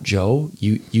got Joe,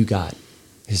 you got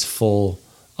his full,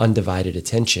 undivided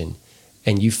attention,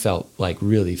 and you felt like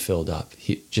really filled up.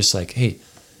 He just like, hey,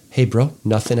 bro,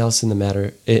 nothing else in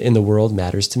the world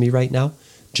matters to me right now.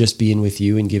 Just being with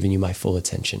you and giving you my full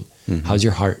attention. Mm-hmm. How's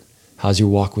your heart? How's your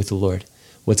walk with the Lord?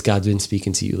 What's God been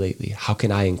speaking to you lately? How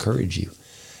can I encourage you?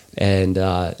 And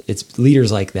it's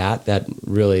leaders like that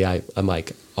really I'm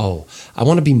like, oh, I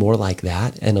want to be more like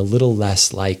that and a little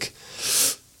less like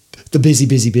the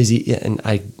busy. And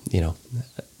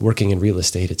working in real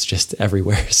estate, it's just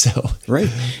everywhere. So right.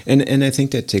 And I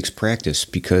think that takes practice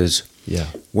because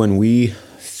when we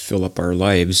fill up our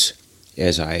lives,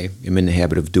 as I am in the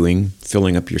habit of doing,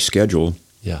 filling up your schedule,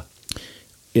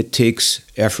 it takes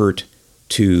effort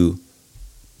to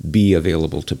be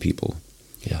available to people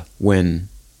when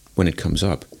it comes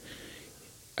up.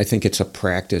 I think it's a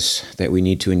practice that we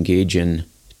need to engage in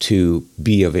to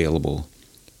be available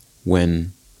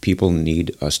when people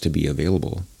need us to be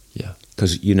available. Yeah.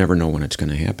 Because you never know when it's going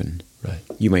to happen. Right.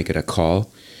 You might get a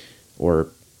call, or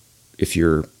if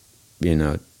you're in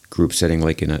a group setting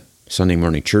like in a Sunday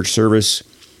morning church service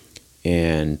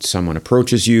and someone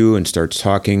approaches you and starts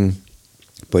talking,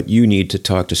 but you need to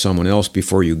talk to someone else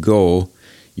before you go.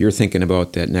 You're thinking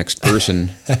about that next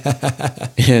person.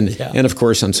 And of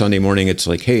course, on Sunday morning, it's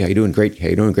like, hey, how you doing? Great. How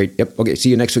you doing? Great. Yep. Okay. See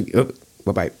you next week. Oh,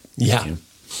 bye-bye. Yeah.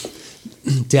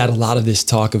 Dad, a lot of this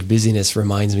talk of busyness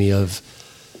reminds me of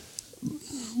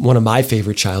one of my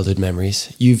favorite childhood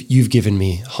memories. You've given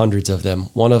me hundreds of them.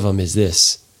 One of them is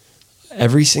this.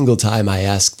 Every single time I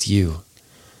asked you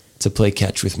to play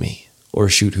catch with me or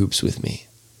shoot hoops with me,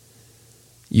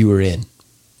 you were in.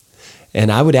 And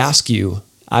I would ask you,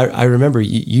 I remember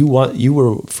you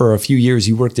were, for a few years,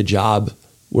 you worked a job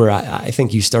where I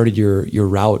think you started your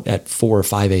route at 4 or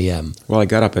 5 a.m. Well, I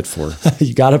got up at 4.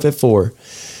 You got up at 4.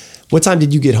 What time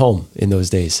did you get home in those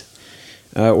days?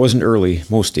 It wasn't early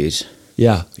most days.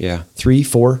 Yeah. 3,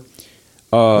 4?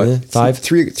 5?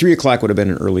 3 o'clock would have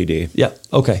been an early day. Yeah.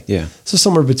 Okay. Yeah. So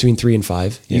somewhere between 3 and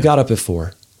 5. You Yeah. got up at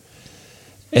 4.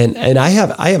 And I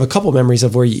have a couple memories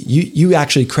of where you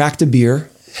actually cracked a beer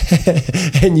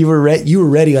and you were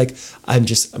ready. Like, I'm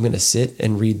going to sit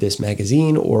and read this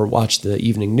magazine or watch the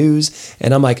evening news.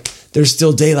 And I'm like, there's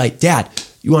still daylight. Dad,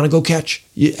 you want to go catch?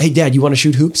 Hey, Dad, you want to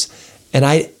shoot hoops?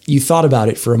 And you thought about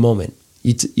it for a moment.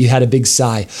 You had a big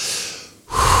sigh.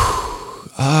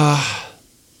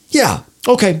 Yeah.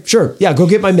 Okay, sure. Yeah, go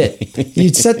get my mitt.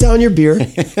 You'd set down your beer,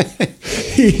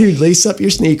 you'd lace up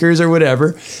your sneakers or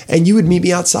whatever, and you would meet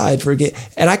me outside for a game.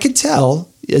 And I could tell,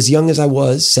 as young as I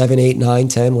was, 7, 8, 9,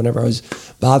 10, whenever I was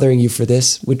bothering you for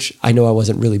this, which I know I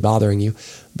wasn't really bothering you,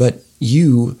 but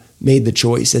you made the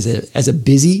choice as a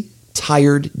busy,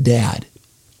 tired dad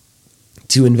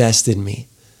to invest in me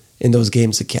in those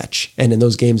games of catch and in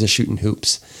those games of shooting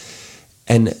hoops.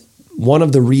 And one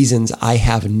of the reasons I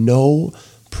have no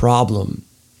problem,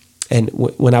 and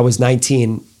when I was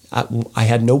 19, I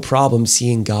had no problem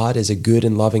seeing God as a good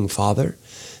and loving father,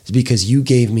 is because you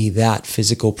gave me that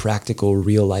physical, practical,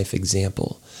 real life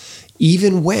example.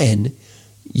 Even when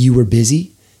you were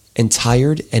busy and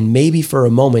tired and maybe for a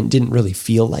moment didn't really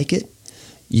feel like it,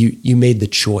 you made the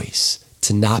choice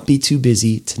to not be too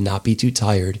busy, to not be too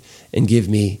tired, and give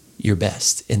me your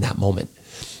best in that moment.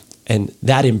 And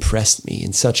that impressed me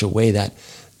in such a way that's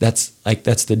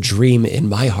the dream in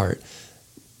my heart,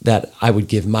 that I would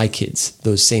give my kids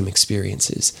those same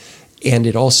experiences. And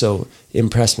it also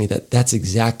impressed me that that's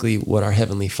exactly what our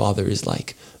Heavenly Father is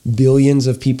like. Billions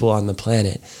of people on the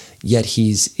planet, yet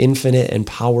He's infinite and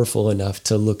powerful enough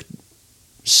to look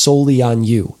solely on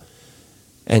you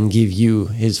and give you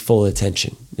His full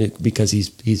attention because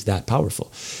He's that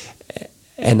powerful.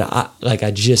 And I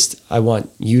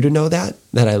want you to know that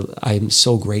I'm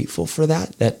so grateful for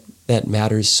that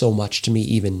matters so much to me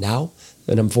even now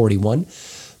that I'm 41.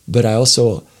 But I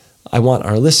want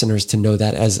our listeners to know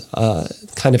that as a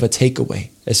kind of a takeaway,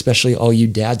 especially all you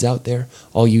dads out there,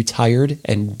 all you tired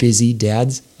and busy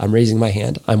dads. I'm raising my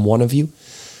hand. I'm one of you.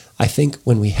 I think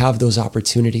when we have those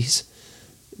opportunities,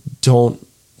 don't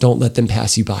let them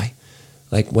pass you by.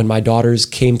 Like when my daughters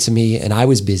came to me and I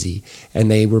was busy and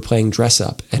they were playing dress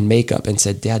up and makeup and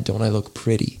said, Dad, don't I look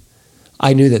pretty?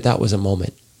 I knew that was a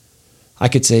moment. I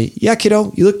could say, yeah,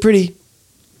 kiddo, you look pretty,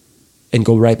 and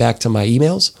go right back to my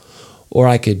emails. Or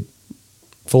I could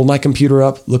fold my computer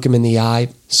up, look him in the eye,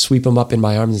 sweep him up in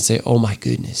my arms and say, oh my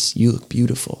goodness, you look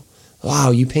beautiful.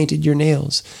 Wow, you painted your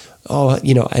nails. Oh,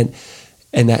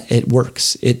 and that it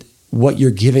works. What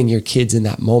you're giving your kids in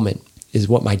that moment is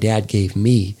what my dad gave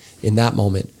me in that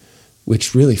moment,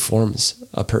 which really forms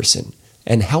a person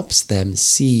and helps them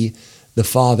see the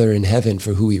Father in heaven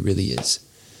for who He really is.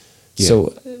 Yeah.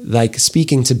 So, like,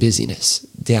 speaking to busyness,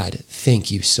 Dad, thank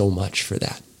you so much for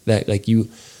that. That, like, you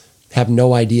have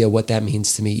no idea what that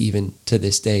means to me even to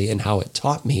this day, and how it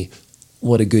taught me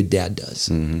what a good dad does.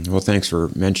 Mm-hmm. Well, thanks for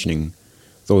mentioning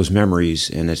those memories,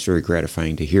 and it's very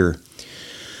gratifying to hear.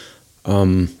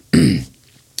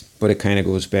 But it kind of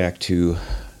goes back to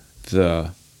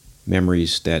the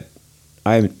memories that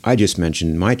I just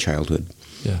mentioned in my childhood.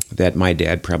 Yeah. That my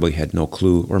dad probably had no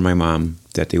clue, or my mom,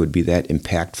 that they would be that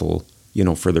impactful,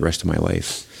 for the rest of my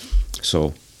life.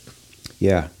 So,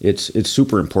 yeah, it's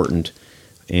super important,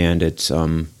 and it's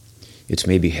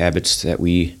maybe habits that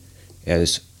we,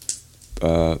 as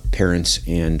parents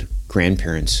and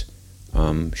grandparents,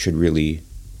 should really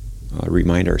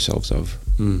remind ourselves of.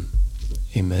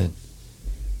 Amen.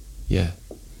 Yeah.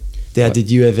 Dad, did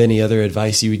you have any other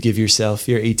advice you would give yourself,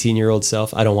 your 18-year-old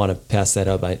self? I don't want to pass that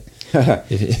up.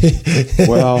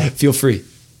 Well, feel free.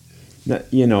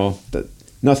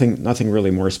 Nothing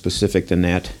really more specific than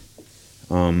that.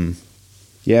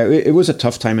 Yeah, it was a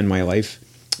tough time in my life.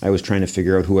 I was trying to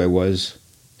figure out who I was.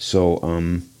 So,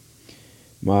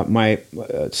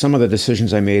 some of the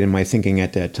decisions I made in my thinking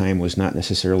at that time was not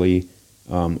necessarily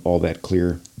all that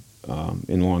clear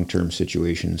in long-term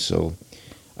situations. So,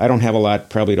 I don't have a lot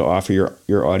probably to offer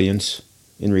your audience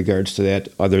in regards to that,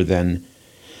 other than,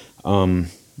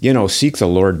 seek the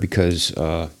Lord, because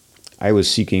I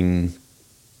was seeking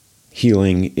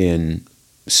healing in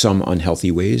some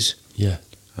unhealthy ways. Yeah.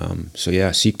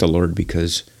 Seek the Lord,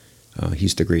 because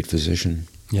He's the great physician.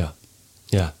 Yeah.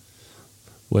 Yeah.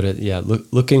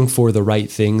 Looking for the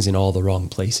right things in all the wrong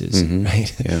places,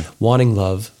 right? Yeah. Wanting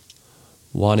love,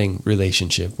 wanting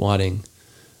relationship, wanting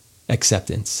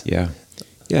acceptance. Yeah.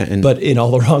 Yeah. But in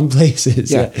all the wrong places.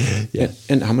 Yeah. Yeah.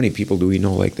 And how many people do we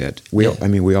know like that? We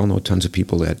all know tons of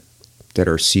people that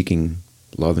are seeking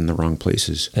love in the wrong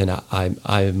places. And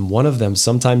I'm one of them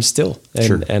sometimes still. And,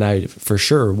 sure. And I for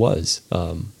sure was,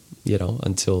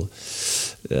 until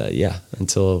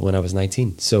when I was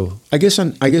 19. So I guess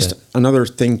another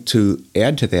thing to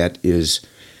add to that is,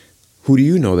 who do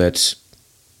you know that's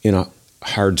in a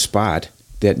hard spot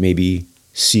that may be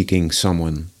seeking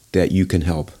someone that you can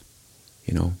help?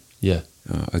 Yeah.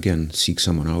 Again, seek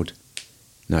someone out,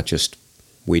 not just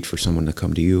wait for someone to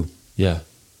come to you. Yeah,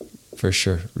 for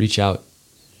sure. Reach out.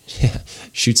 Yeah.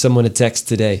 Shoot someone a text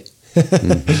today.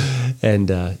 And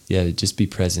just be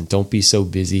present. Don't be so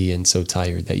busy and so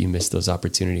tired that you miss those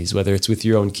opportunities, whether it's with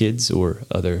your own kids or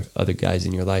other guys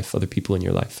in your life, other people in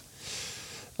your life.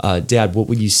 Dad, what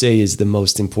would you say is the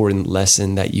most important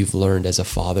lesson that you've learned as a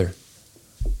father?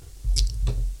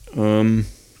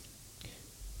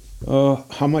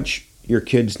 How much your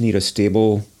kids need a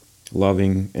stable,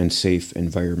 loving, and safe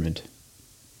environment.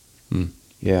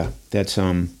 Yeah, that's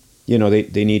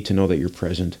they need to know that you're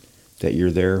present, that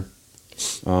you're there.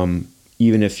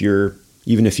 Even if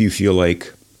you feel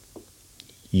like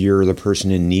you're the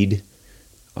person in need,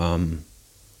 that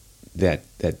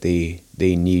they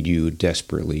need you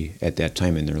desperately at that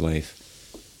time in their life.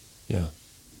 Yeah.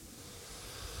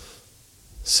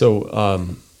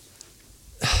 So,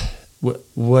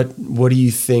 what do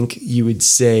you think you would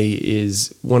say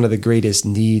is one of the greatest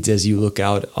needs as you look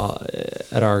out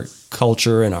at our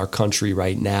culture and our country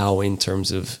right now in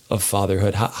terms of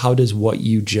fatherhood? How does what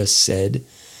you just said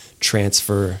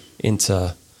transfer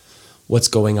into what's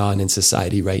going on in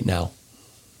society right now?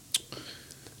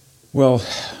 Well,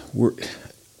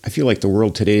 I feel like the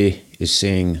world today is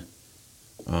saying,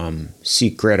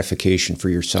 seek gratification for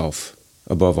yourself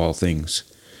above all things.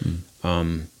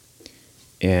 And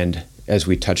as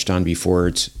we touched on before,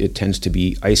 it tends to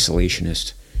be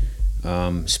isolationist,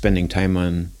 spending time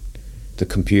on the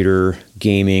computer,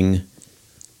 gaming,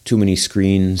 too many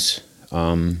screens.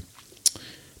 COVID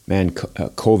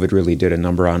really did a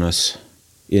number on us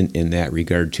in that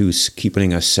regard too,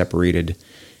 keeping us separated,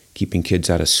 keeping kids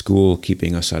out of school,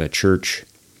 keeping us out of church,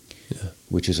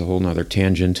 which is a whole nother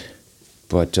tangent.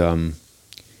 But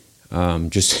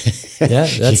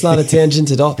that's not a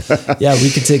tangent at all. Yeah, we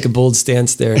could take a bold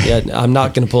stance there. Yeah, I'm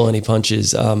not going to pull any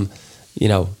punches.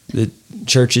 The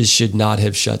churches should not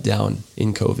have shut down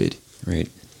in COVID. Right.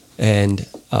 And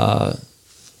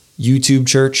YouTube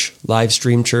church, live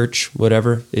stream church,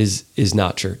 whatever is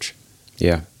not church.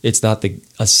 Yeah. It's not the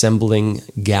assembling,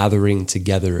 gathering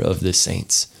together of the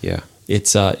saints. Yeah.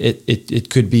 It's it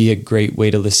could be a great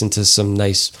way to listen to some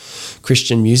nice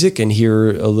Christian music and hear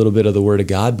a little bit of the Word of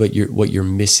God, but what you're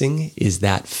missing is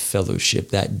that fellowship,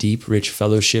 that deep, rich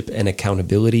fellowship and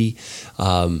accountability,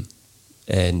 and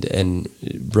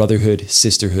brotherhood,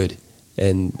 sisterhood,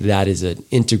 and that is an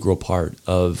integral part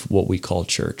of what we call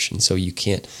church. And so you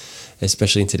can't,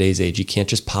 especially in today's age, you can't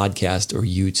just podcast or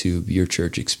YouTube your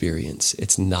church experience.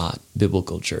 It's not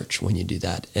biblical church when you do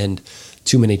that, and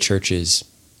too many churches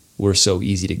were so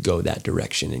easy to go that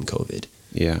direction in COVID.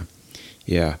 Yeah.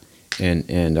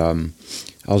 And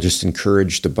I'll just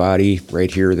encourage the body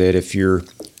right here that if you're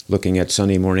looking at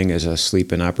Sunday morning as a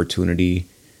sleep-in opportunity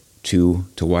to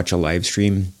watch a live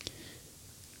stream,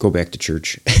 go back to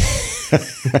church.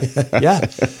 Yeah,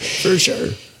 for sure.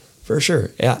 For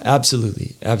sure. Yeah,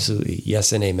 absolutely. Absolutely.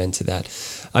 Yes. And amen to that.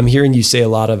 I'm hearing you say a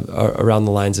lot of around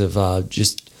the lines of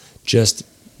just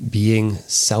being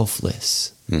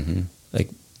selfless, like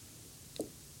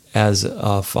as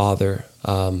a father,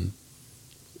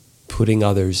 putting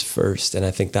others first. And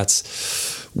I think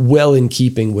that's well in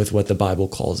keeping with what the Bible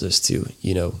calls us to.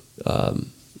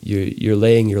 You're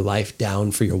laying your life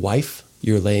down for your wife.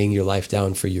 You're laying your life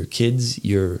down for your kids.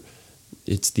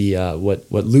 It's the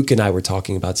what Luke and I were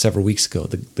talking about several weeks ago,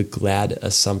 the glad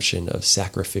assumption of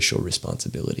sacrificial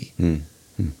responsibility.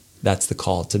 That's the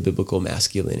call to biblical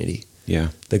masculinity. Yeah.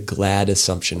 The glad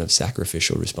assumption of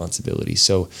sacrificial responsibility.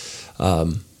 So,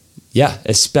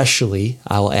 especially,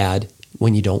 I'll add,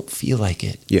 when you don't feel like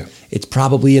it. Yeah. It's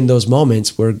probably in those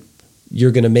moments where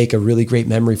you're going to make a really great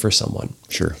memory for someone.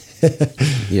 Sure.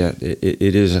 Yeah,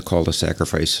 it is a call to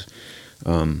sacrifice.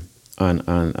 On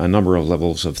a number of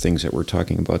levels of things that we're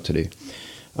talking about today.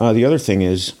 The other thing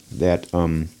is that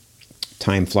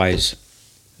time flies.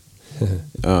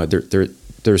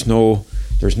 There's no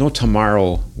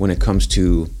tomorrow when it comes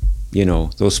to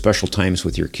those special times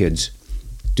with your kids.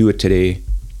 Do it today,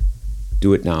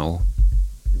 do it now,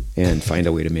 and find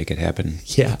a way to make it happen.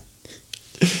 Yeah,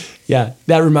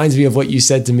 that reminds me of what you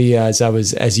said to me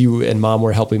as you and Mom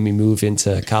were helping me move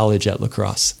into college at La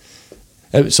Crosse.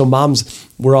 So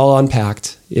we're all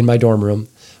unpacked in my dorm room.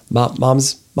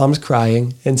 Mom's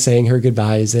crying and saying her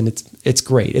goodbyes, and it's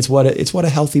great. It's what a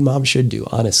healthy mom should do.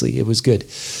 Honestly, it was good.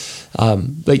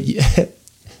 But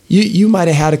you might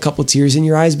have had a couple tears in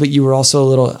your eyes, but you were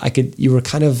also you were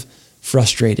kind of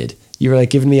frustrated. You were like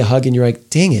giving me a hug, and you're like,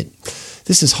 "Dang it,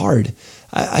 this is hard.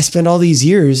 I spent all these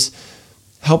years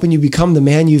helping you become the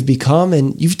man you've become,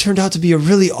 and you've turned out to be a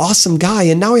really awesome guy,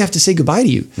 and now we have to say goodbye to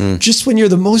you just when you're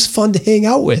the most fun to hang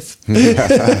out with."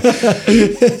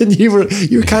 And you were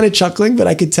kind of chuckling, but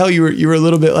I could tell you were a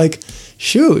little bit like,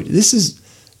 shoot, this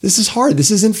is hard. This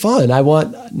isn't fun. I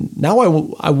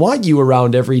want you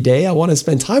around every day. I want to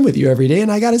spend time with you every day,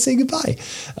 and I got to say goodbye.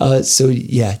 So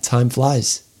yeah, time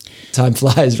flies. Time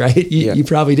flies, right? You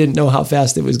probably didn't know how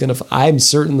fast it was going to. I'm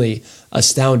certainly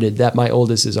astounded that my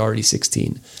oldest is already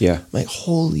 16. Yeah. I'm like,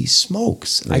 holy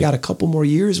smokes. Right. I got a couple more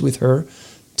years with her,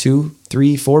 2,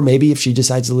 3, 4, maybe if she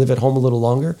decides to live at home a little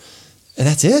longer. And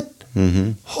that's it.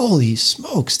 Mm-hmm. Holy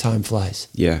smokes, time flies.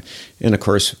 Yeah. And of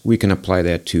course, we can apply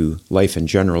that to life in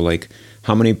general. Like,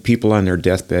 how many people on their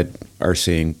deathbed are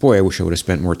saying, boy, I wish I would have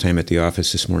spent more time at the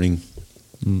office this morning.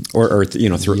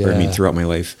 Throughout my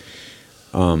life.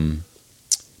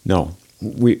 No,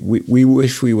 we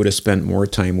wish we would have spent more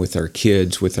time with our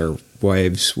kids, with our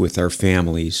wives, with our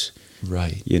families.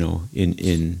 Right.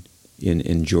 In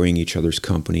enjoying each other's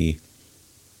company.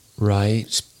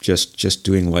 Right. Just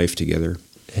doing life together.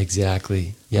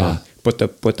 Exactly. Yeah. But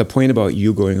the point about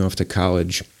you going off to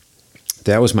college,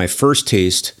 that was my first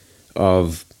taste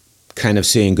of kind of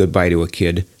saying goodbye to a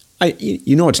kid.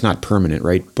 It's not permanent,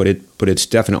 right? But it's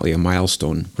definitely a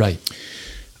milestone. Right.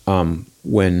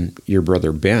 When your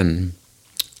brother Ben,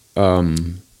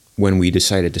 when we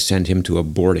decided to send him to a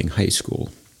boarding high school.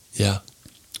 Yeah.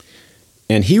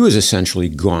 And he was essentially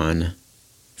gone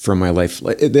from my life.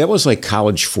 That was like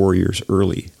college 4 years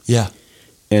early. Yeah.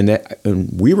 And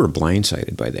we were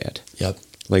blindsided by that. Yep.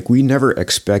 Like, we never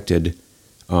expected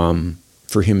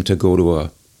for him to go to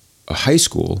a high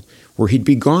school where he'd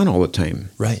be gone all the time.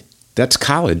 Right. That's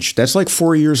college. That's like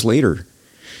 4 years later.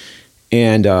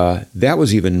 And that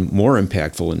was even more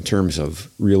impactful in terms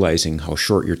of realizing how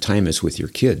short your time is with your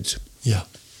kids. Yeah.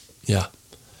 Yeah.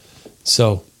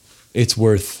 So it's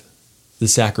worth the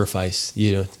sacrifice.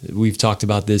 We've talked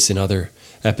about this in other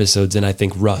episodes, and I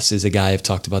think Russ is a guy I've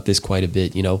talked about this quite a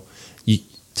bit.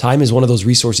 Time is one of those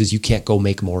resources you can't go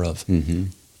make more of. Mm-hmm.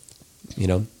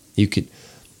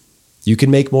 You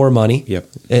can make more money. Yep.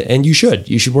 And you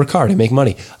should work hard and make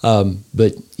money.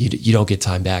 But you don't get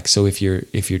time back. So if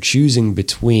you're choosing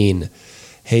between,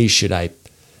 hey, should I,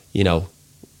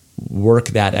 work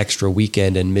that extra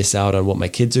weekend and miss out on what my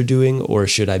kids are doing, or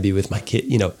should I be with my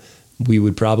kid? We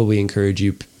would probably encourage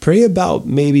you, pray about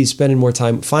maybe spending more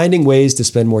time, finding ways to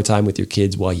spend more time with your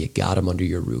kids while you got them under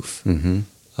your roof. Mm-hmm.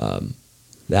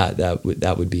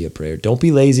 That would be a prayer. Don't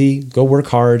be lazy. Go work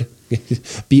hard.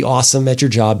 Be awesome at your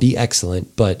job. Be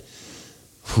excellent. But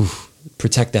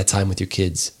protect that time with your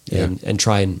kids and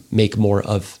try and make more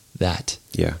of that.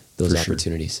 Yeah, those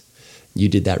opportunities. Sure. You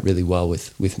did that really well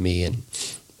with me, and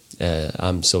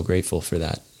I'm so grateful for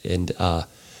that. And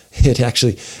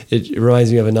it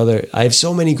reminds me of another. I have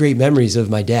so many great memories of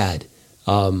my dad.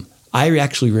 I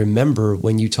actually remember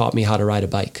when you taught me how to ride a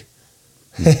bike.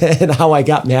 And how I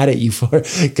got mad at you for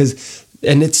it, because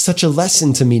And it's such a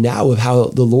lesson to me now of how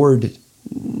the Lord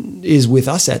is with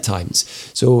us at times.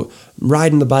 So I'm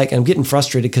riding the bike, I'm getting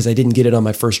frustrated because I didn't get it on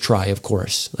my first try, of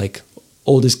course. Like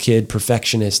oldest kid,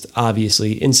 perfectionist,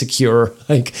 obviously, insecure.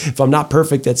 Like if I'm not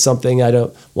perfect at something, I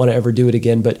don't want to ever do it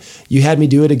again. But you had me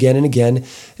do it again and again.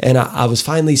 And I was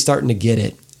finally starting to get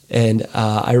it. And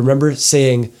I remember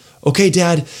saying, okay,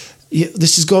 Dad,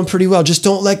 this is going pretty well. Just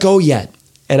don't let go yet.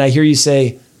 And I hear you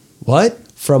say, what?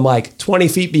 From like 20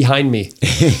 feet behind me.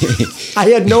 I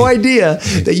had no idea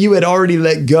that you had already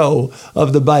let go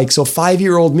of the bike. So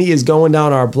 5-year-old me is going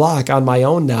down our block on my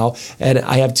own now. And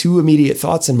I have 2 immediate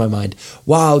thoughts in my mind.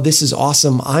 Wow, this is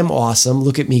awesome. I'm awesome.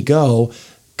 Look at me go.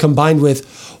 Combined with,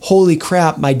 holy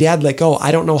crap, my dad let go.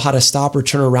 I don't know how to stop or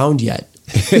turn around yet.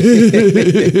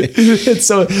 And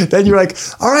so then you're like,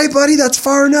 all right, buddy, that's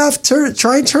far enough.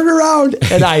 Try and turn around.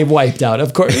 And I wiped out,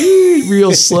 of course,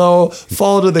 real slow,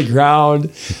 fall to the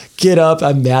ground, get up.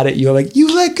 I'm mad at you. I'm like,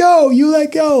 you let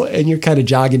go. And you're kind of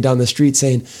jogging down the street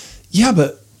saying, yeah,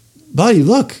 but buddy,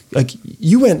 look, like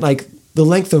you went like the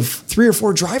length of 3 or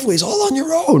 4 driveways all on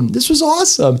your own. This was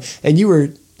awesome. And you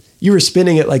were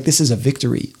spinning it like this is a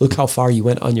victory. Look how far you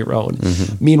went on your own.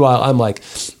 Mm-hmm. Meanwhile, I'm like,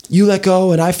 you let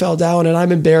go and I fell down and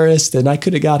I'm embarrassed and I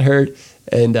could have got hurt.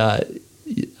 And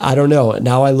I don't know.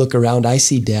 Now I look around, I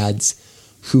see dads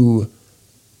who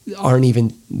aren't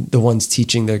even the ones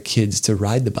teaching their kids to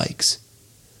ride the bikes.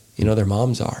 You know, their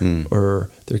moms are, or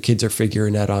their kids are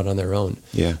figuring that out on their own.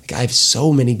 Yeah. Like, I have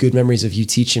so many good memories of you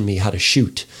teaching me how to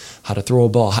shoot, how to throw a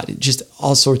ball, just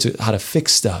all sorts of, how to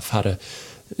fix stuff, how to,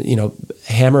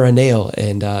 hammer a nail,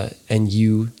 and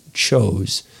you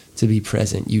chose to be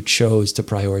present. You chose to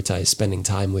prioritize spending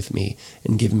time with me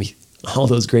and give me all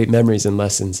those great memories and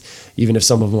lessons, even if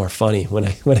some of them are funny when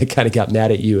I kind of got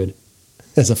mad at you and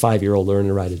as a 5-year-old learning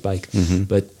to ride his bike. Mm-hmm.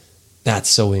 But that's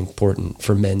so important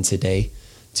for men today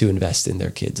to invest in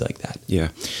their kids like that. Yeah.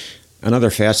 Another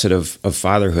facet of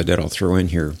fatherhood that I'll throw in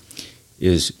here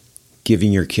is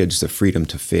giving your kids the freedom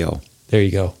to fail. There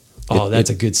you go. Oh, that's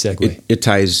a good segue. It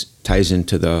ties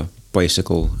into the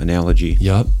bicycle analogy.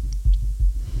 Yep.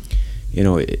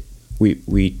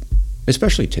 We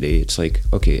especially today, it's like,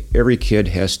 okay, every kid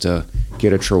has to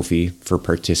get a trophy for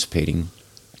participating.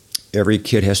 Every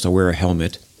kid has to wear a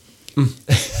helmet.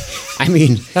 I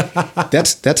mean,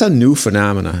 that's a new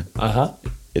phenomenon. Uh-huh.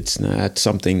 It's not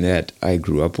something that I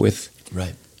grew up with.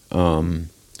 Right.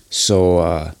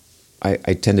 So I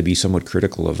tend to be somewhat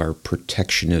critical of our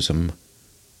protectionism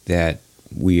that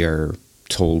we are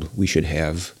told we should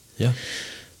have. Yeah.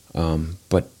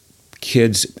 But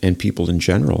kids and people in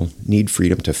general need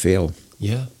freedom to fail.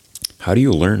 Yeah. How do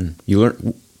you learn? We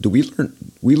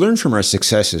learn from our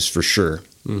successes for sure.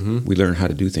 Mm-hmm. We learn how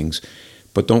to do things.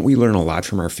 But don't we learn a lot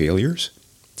from our failures?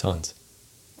 Tons.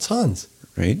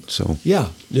 Right? So yeah.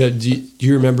 Do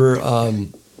you remember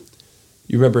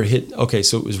okay,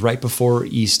 so it was right before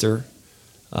Easter.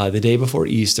 The day before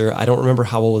Easter, I don't remember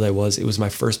how old I was. It was my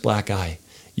first black eye.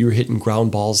 You were hitting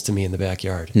ground balls to me in the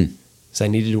backyard. So I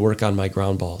needed to work on my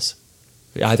ground balls,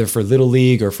 either for Little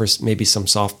League or for maybe some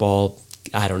softball.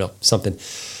 I don't know, something.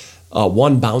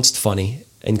 One bounced funny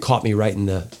and caught me right in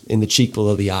the cheek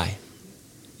below the eye.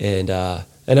 And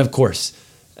of course,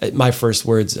 my first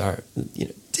words are,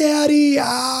 Daddy,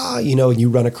 and you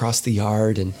run across the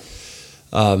yard. And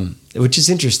which is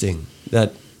interesting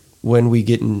that when we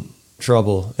get in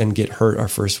trouble and get hurt, our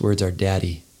first words are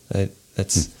Daddy.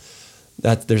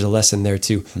 There's a lesson there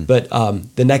too. But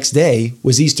the next day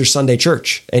was Easter Sunday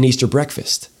church and Easter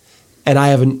breakfast, and I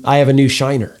have a new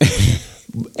shiner,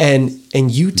 and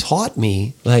you taught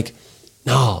me like,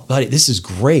 no, buddy, this is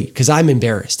great, because I'm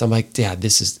embarrassed. I'm like, Dad,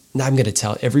 I'm going to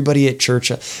tell everybody at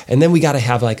church, and then we got to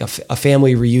have like a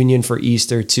family reunion for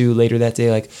Easter too later that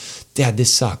day. Like, Dad,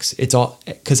 this sucks. It's all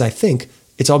because I think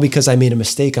it's all because I made a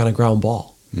mistake on a ground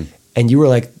ball, and you were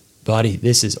like, buddy,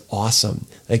 this is awesome.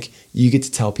 Like, you get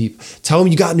to tell them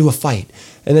you got into a fight,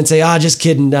 and then say, just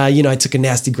kidding. I took a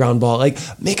nasty ground ball. Like,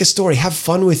 make a story, have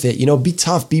fun with it. Be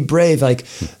tough, be brave. Like,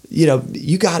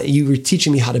 you got it. You were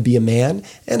teaching me how to be a man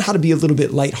and how to be a little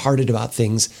bit lighthearted about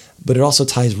things, but it also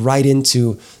ties right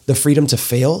into the freedom to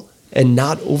fail and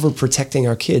not overprotecting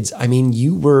our kids. I mean,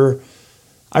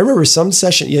 I remember some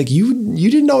session, like you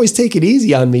didn't always take it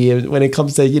easy on me when it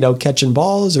comes to, catching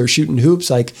balls or shooting hoops.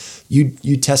 Like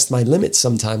you test my limits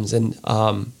sometimes.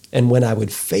 And when I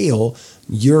would fail,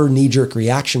 your knee-jerk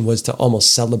reaction was to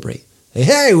almost celebrate.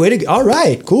 Hey, way to go. All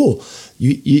right, cool.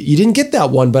 You didn't get that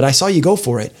one, but I saw you go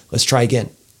for it. Let's try again.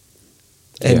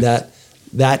 And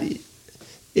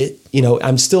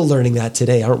I'm still learning that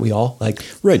today, aren't we all? Like,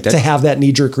 right, to have that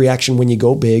knee-jerk reaction when you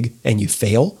go big and you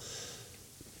fail.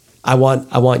 I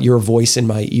want your voice in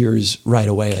my ears right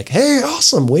away. Like, hey,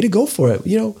 awesome, way to go for it.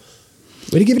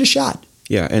 Way to give it a shot.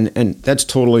 Yeah, and that's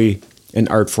totally an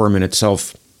art form in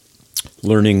itself,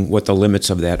 learning what the limits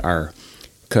of that are.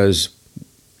 Because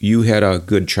you had a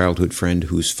good childhood friend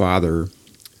whose father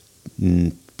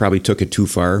probably took it too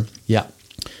far. Yeah.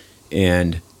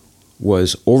 And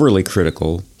was overly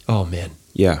critical. Oh, man.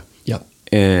 Yeah. Yep.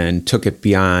 And took it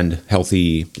beyond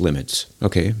healthy limits.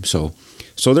 Okay, so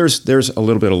there's a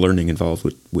little bit of learning involved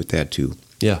with that too.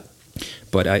 Yeah.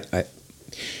 But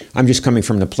I'm just coming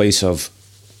from the place of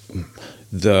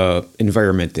the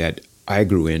environment that I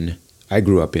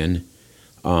grew up in,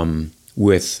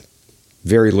 with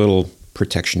very little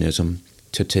protectionism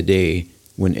to today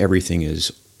when everything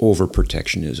is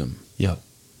overprotectionism. Yeah,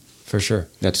 for sure.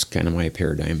 That's kind of my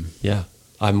paradigm. Yeah,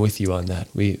 I'm with you on that.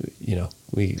 We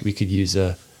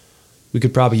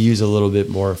could probably use a little bit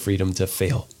more freedom to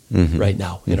fail right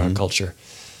now in our culture,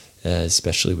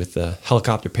 especially with the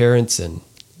helicopter parents and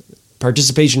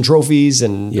participation trophies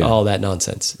and all that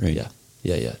nonsense. Right.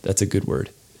 Yeah. That's a good word.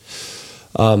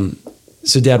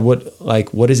 So, Dad,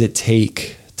 what does it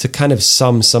take to kind of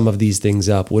sum some of these things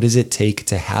up? What does it take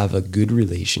to have a good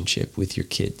relationship with your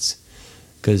kids?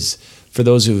 Because for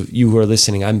those of you who are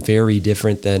listening, I'm very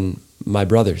different than my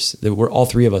brothers. All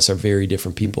three of us are very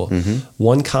different people.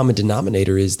 One common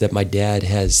denominator is that my dad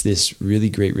has this really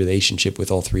great relationship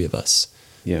with all three of us.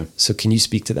 Yeah. So can you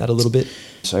speak to that a little bit?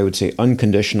 So I would say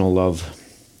unconditional love,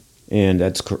 and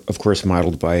that's of course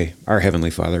modeled by our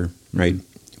Heavenly Father, right?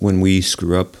 When we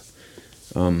screw up,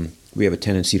 we have a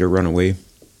tendency to run away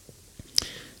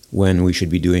when we should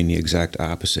be doing the exact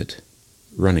opposite,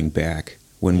 running back.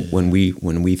 When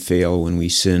we fail, when we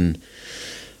sin,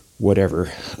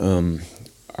 whatever,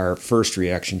 our first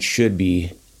reaction should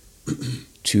be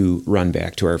to run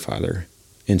back to our Father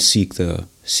and seek the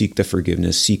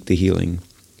forgiveness, seek the healing.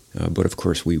 But of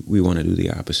course, we want to do the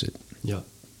opposite. Yeah.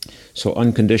 So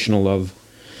unconditional love,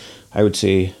 I would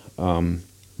say,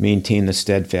 maintain the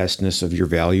steadfastness of your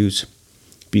values,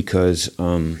 because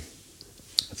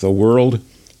the world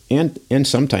and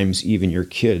sometimes even your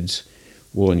kids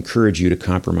will encourage you to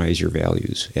compromise your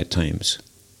values at times.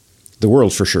 The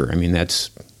world, for sure. I mean,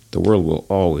 the world will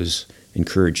always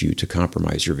encourage you to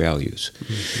compromise your values.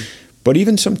 But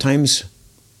even sometimes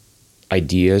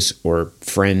ideas or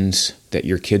friends that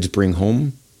your kids bring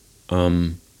home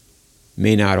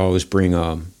may not always bring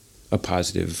a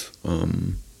positive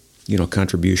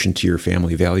contribution to your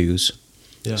family values.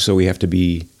 Yeah. So we have to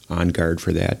be on guard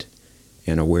for that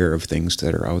and aware of things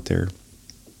that are out there.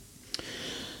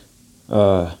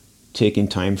 Taking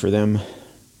time for them,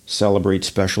 celebrate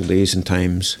special days and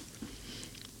times,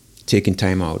 taking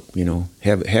time out,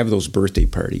 have those birthday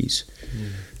parties,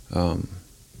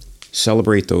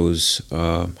 celebrate those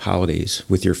holidays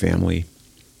with your family,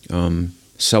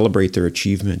 celebrate their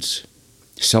achievements,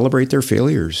 celebrate their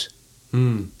failures.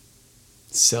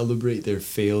 Celebrate their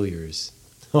failures.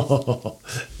 Oh,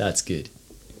 that's good.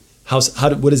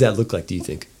 What does that look like, do you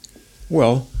think?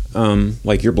 Well,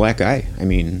 like your black eye. I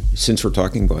mean, since we're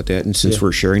talking about that and since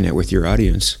we're sharing that with your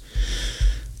audience,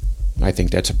 I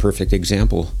think that's a perfect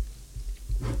example.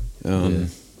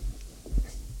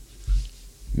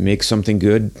 Make something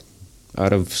good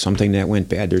out of something that went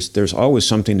bad. There's always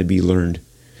something to be learned.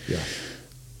 Yeah.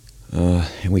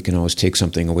 And we can always take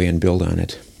something away and build on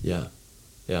it. Yeah.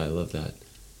 Yeah, I love that.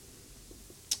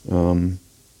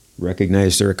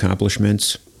 Recognize their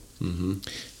accomplishments. And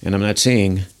I'm not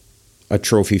saying a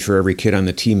trophy for every kid on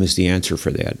the team is the answer for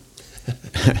that.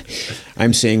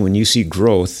 I'm saying when you see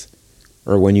growth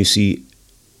or when you see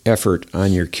effort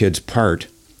on your kid's part,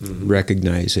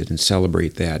 recognize it and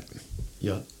celebrate that.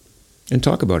 Yeah. And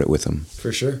talk about it with them.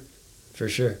 For sure.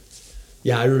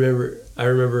 Yeah, I remember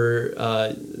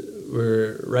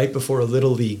we're right before a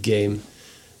Little League game.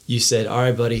 You said, all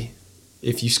right, buddy,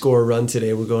 if you score a run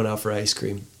today, we're going out for ice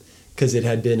cream. Because it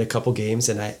had been a couple games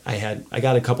and I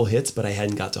got a couple hits, but I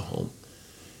hadn't got to home.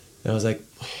 And I was like,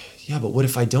 yeah, but what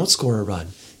if I don't score a run?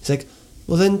 He's like,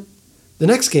 well, then the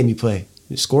next game you play,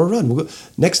 you score a run.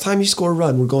 Next time you score a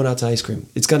run, we're going out to ice cream.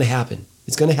 It's going to happen.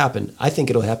 I think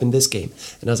it'll happen this game.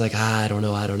 And I was like, I don't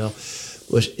know.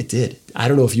 Well, it did. I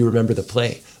don't know if you remember the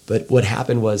play, but what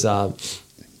happened was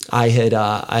I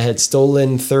had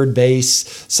stolen third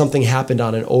base. Something happened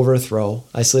on an overthrow.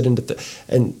 I slid into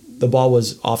and the ball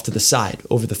was off to the side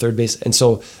over the third base. And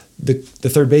so the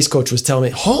third base coach was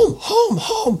telling me,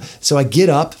 home. So I get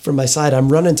up from my side.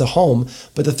 I'm running to home,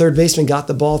 but the third baseman got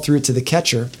the ball, threw it to the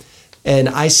catcher, and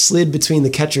I slid between the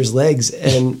catcher's legs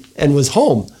and was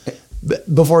home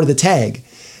before the tag.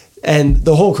 And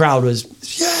the whole crowd was,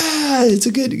 yeah, it's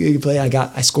a good play.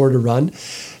 I scored a run.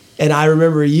 And I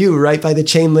remember you right by the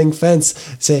chain link fence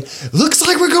say, "Looks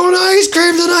like we're going to ice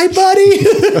cream tonight, buddy."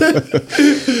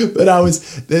 But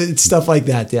it's stuff like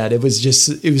that, Dad. It was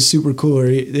super cool.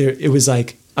 It was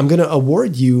like, I'm going to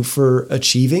award you for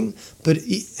achieving, but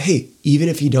hey, even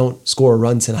if you don't score a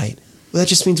run tonight, well, that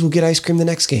just means we'll get ice cream the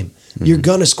next game. Mm-hmm. You're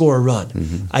going to score a run.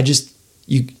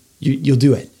 Mm-hmm. You'll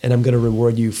do it, and I'm going to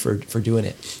reward you for doing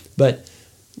it. But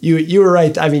you were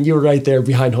right. I mean, you were right there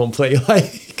behind home plate,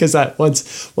 like, because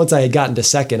once I had gotten to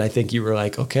second, I think you were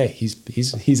like, okay,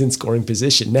 he's in scoring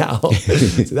position now.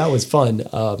 So that was fun.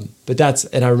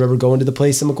 And I remember going to the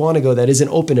place in McWanago that isn't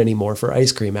open anymore for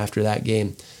ice cream after that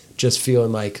game, just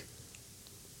feeling like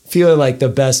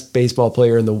the best baseball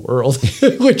player in the world,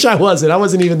 which I wasn't. I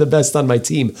wasn't even the best on my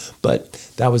team, but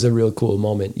that was a real cool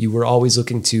moment. You were always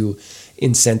looking to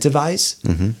incentivize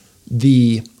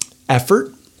the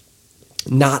effort,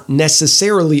 not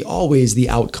necessarily always the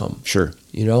outcome. Sure.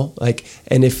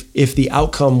 And if the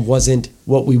outcome wasn't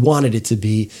what we wanted it to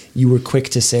be, you were quick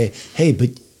to say, hey,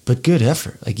 but good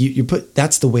effort. Like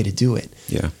that's the way to do it.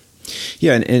 Yeah.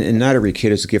 Yeah. And not every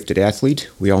kid is a gifted athlete.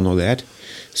 We all know that.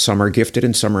 Some are gifted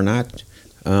and some are not.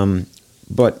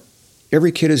 But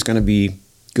every kid is going to be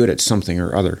good at something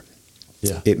or other.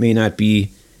 Yeah. It may not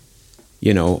be,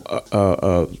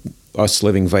 us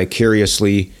living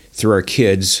vicariously through our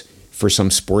kids for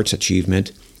some sports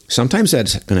achievement. Sometimes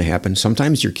that's going to happen.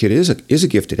 Sometimes your kid is a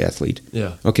gifted athlete.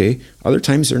 Yeah. Okay. Other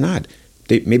times they're not.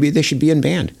 Maybe they should be in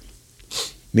band.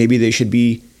 Maybe they should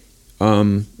be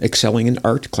excelling in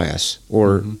art class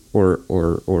or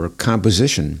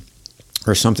composition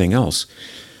or something else.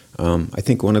 I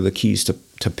think one of the keys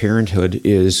to parenthood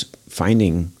is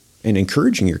finding and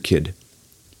encouraging your kid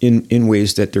in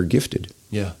ways that they're gifted.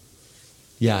 Yeah.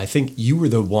 Yeah, I think you were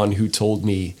the one who told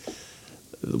me,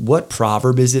 what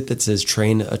proverb is it that says,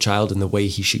 train a child in the way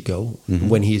he should go? Mm-hmm.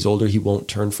 When he's older, he won't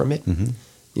turn from it.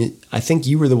 Mm-hmm. I think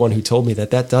you were the one who told me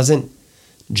that doesn't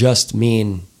just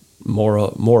mean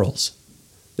morals.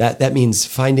 That means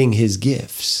finding his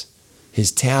gifts,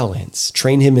 his talents,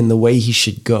 train him in the way he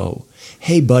should go.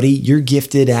 Hey, buddy, you're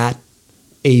gifted at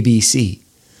ABC.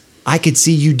 I could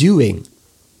see you doing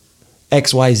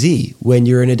XYZ when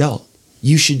you're an adult.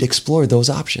 You should explore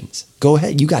those options. Go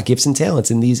ahead. You got gifts and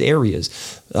talents in these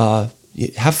areas.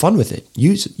 Have fun with it.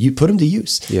 You put them to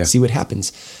use. Yeah. See what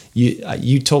happens.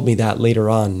 You told me that later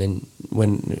on, and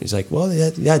when it's like, well,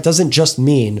 that doesn't just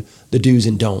mean the do's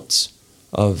and don'ts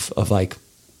of like,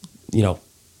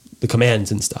 the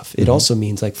commands and stuff. It also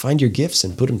means like find your gifts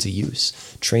and put them to use.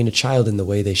 Train a child in the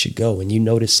way they should go. And you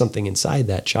notice something inside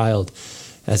that child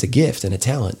as a gift and a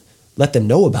talent. Let them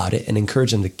know about it and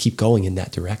encourage them to keep going in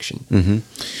that direction. Mm-hmm.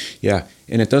 Yeah.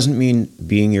 And it doesn't mean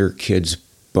being your kid's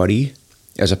buddy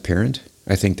as a parent.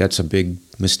 I think that's a big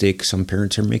mistake some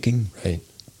parents are making. Right.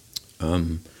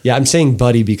 Yeah, I'm saying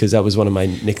buddy because that was one of my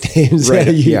nicknames. Right.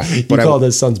 you called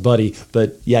his son's buddy,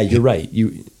 but yeah, you're right.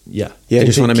 Yeah. I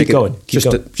just want to make it going.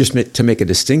 Just to make a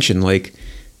distinction. Like,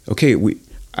 okay,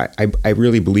 I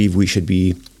really believe we should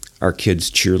be our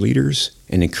kids' cheerleaders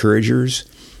and encouragers,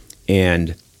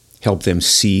 and help them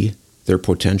see their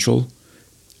potential,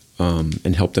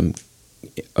 and help them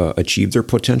achieve their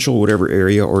potential, whatever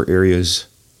area or areas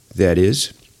that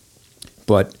is.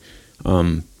 But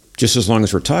just as long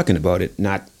as we're talking about it,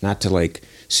 not to like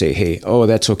say, hey, oh,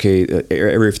 that's okay,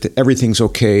 everything's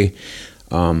okay,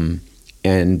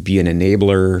 and be an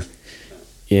enabler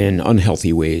in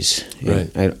unhealthy ways. Right.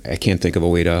 I can't think of a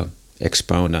way to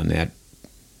expound on that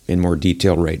in more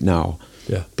detail right now.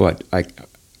 Yeah. But I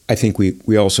think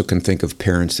we also can think of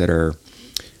parents that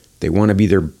they want to be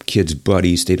their kids'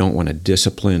 buddies. They don't want to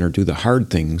discipline or do the hard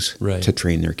things to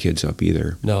train their kids up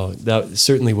either. No, that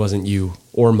certainly wasn't you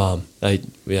or Mom.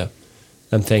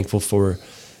 I'm thankful for,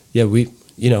 we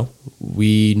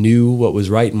knew what was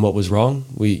right and what was wrong.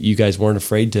 You guys weren't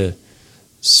afraid to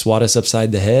swat us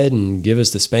upside the head and give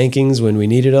us the spankings when we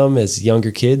needed them as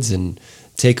younger kids, and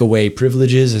take away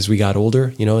privileges as we got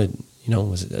older.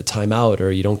 Was it a timeout,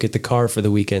 or you don't get the car for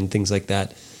the weekend, things like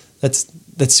that. That's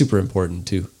super important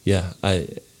too. Yeah.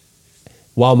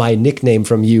 While my nickname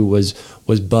from you was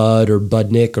Bud or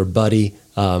Budnick or Buddy,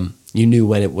 you knew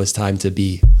when it was time to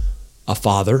be a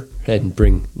father and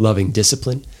bring loving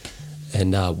discipline,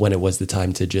 and when it was the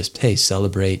time to just, hey,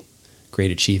 celebrate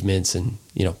great achievements and,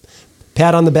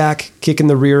 pat on the back, kick in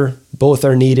the rear. Both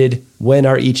are needed. When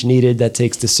are each needed? That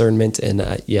takes discernment.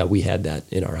 And we had that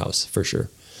in our house for sure.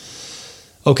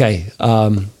 Okay,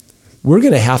 we're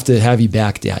gonna have to have you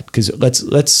back, Dad, because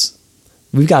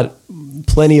we've got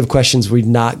plenty of questions we're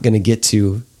not gonna get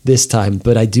to this time,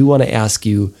 but I do want to ask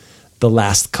you the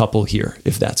last couple here,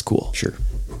 if that's cool. Sure.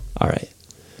 All right.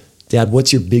 Dad,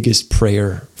 what's your biggest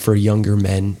prayer for younger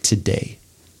men today?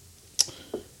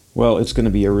 Well, it's going to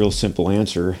be a real simple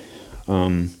answer.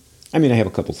 I have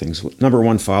a couple things. Number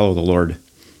one, follow the Lord.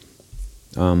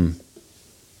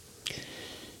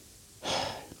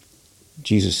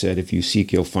 Jesus said, if you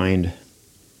seek, you'll find.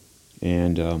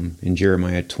 And in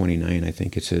Jeremiah 29, I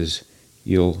think it says,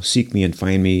 you'll seek me and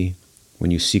find me when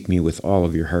you seek me with all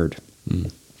of your heart.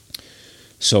 Mm.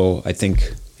 So I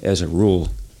think, as a rule,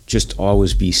 just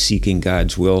always be seeking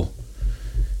God's will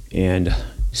and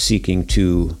seeking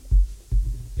to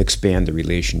expand the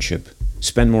relationship.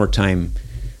 Spend more time.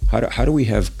 How do we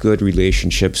have good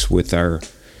relationships with our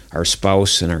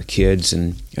spouse and our kids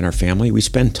and our family? We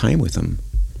spend time with them.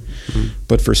 Mm-hmm.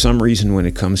 But for some reason, when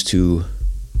it comes to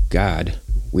God,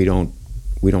 we don't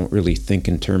really think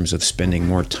in terms of spending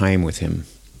more time with Him.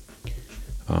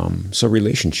 So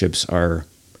relationships are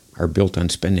built on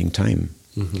spending time.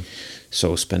 Mm-hmm.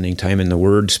 So spending time in the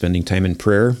Word, spending time in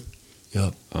prayer.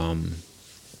 Yep.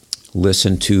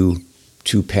 Listen to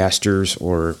pastors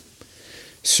or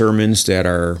sermons that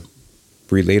are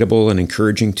relatable and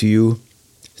encouraging to you,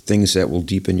 things that will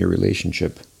deepen your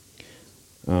relationship.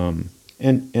 And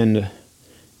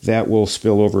that will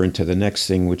spill over into the next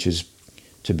thing, which is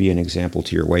to be an example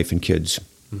to your wife and kids.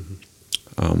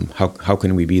 Mm-hmm. How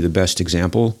can we be the best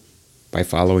example? By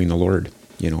following the Lord,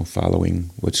 following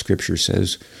what Scripture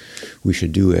says we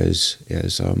should do as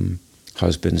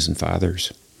husbands and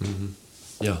fathers. Mm-hmm.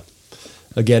 Yeah.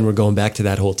 Again, we're going back to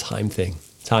that whole time thing.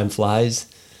 Time flies.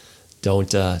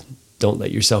 Don't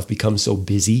let yourself become so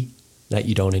busy that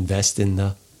you don't invest in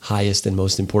the highest and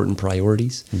most important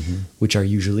priorities, mm-hmm. which are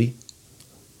usually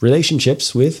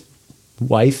relationships with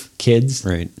wife, kids,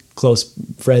 right. close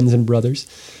friends and brothers.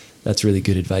 That's really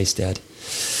good advice, Dad.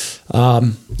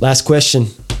 Last question.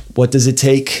 What does it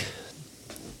take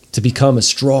to become a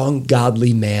strong,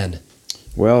 godly man?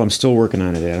 Well, I'm still working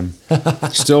on it, Adam.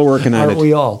 Still working on it. Aren't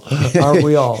we all? Aren't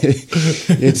we all?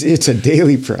 It's a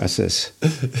daily process.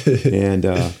 And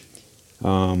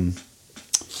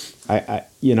I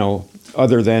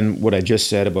other than what I just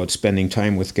said about spending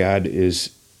time with God, is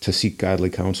to seek godly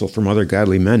counsel from other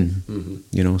godly men.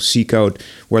 Mm-hmm. Seek out,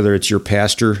 whether it's your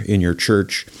pastor in your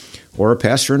church or a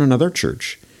pastor in another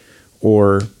church,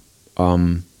 or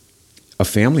a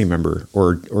family member,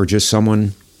 or just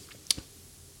someone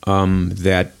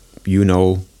that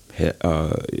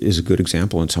is a good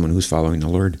example and someone who's following the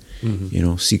Lord.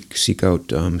 Mm-hmm. Seek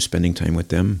out spending time with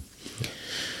them.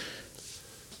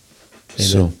 Amen.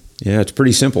 So yeah, it's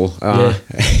pretty simple.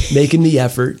 Making the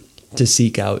effort to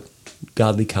seek out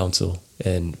godly counsel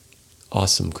and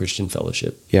awesome Christian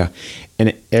fellowship. Yeah,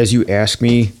 and as you ask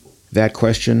me that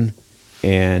question,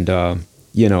 and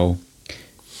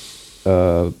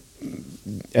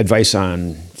advice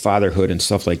on fatherhood and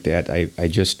stuff like that, I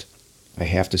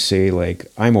have to say, like,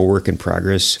 I'm a work in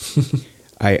progress.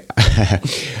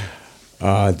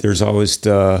 There's always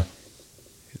the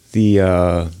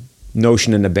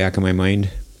notion in the back of my mind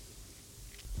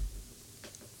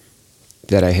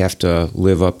that I have to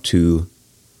live up to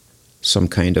some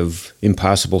kind of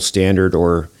impossible standard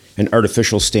or an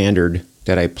artificial standard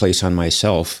that I place on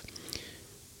myself.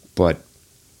 But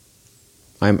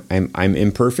I'm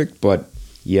imperfect, but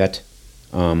yet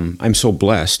I'm so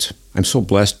blessed. I'm so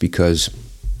blessed because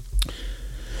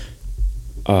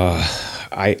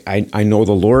I know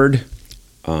the Lord,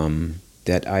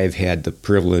 that I've had the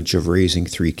privilege of raising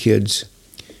 3 kids,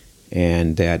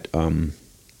 and that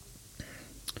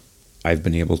I've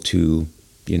been able to,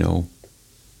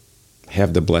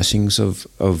 have the blessings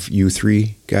of you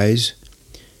 3 guys.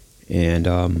 And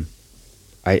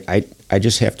I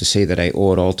just have to say that I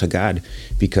owe it all to God,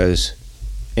 because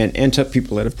and to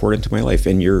people that have poured into my life,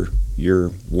 and you're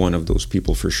one of those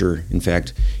people for sure. In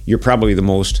fact, you're probably the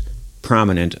most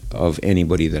prominent of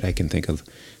anybody that I can think of.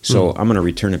 So I'm going to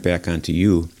return it back onto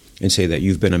you and say that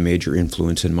you've been a major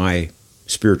influence in my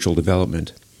spiritual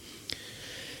development.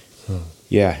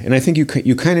 Yeah, and I think you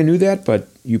kind of knew that, but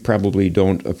you probably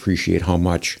don't appreciate how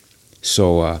much.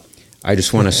 So I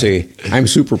just want to say I'm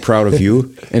super proud of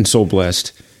you and so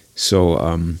blessed.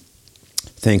 So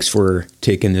thanks for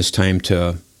taking this time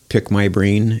to pick my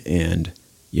brain, and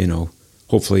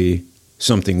hopefully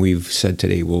something we've said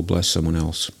today will bless someone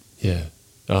else. Yeah,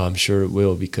 I'm sure it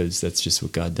will, because that's just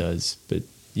what God does. But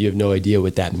you have no idea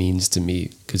what that means to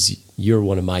me, because you're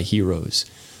one of my heroes.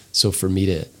 So for me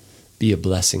to be a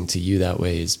blessing to you that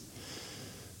way I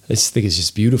just think it's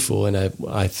just beautiful. And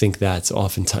I think that's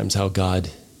oftentimes how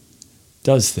God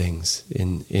does things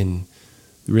in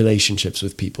relationships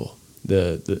with people.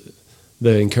 The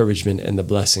encouragement and the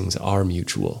blessings are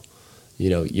mutual.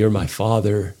 You're my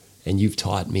father, and you've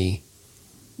taught me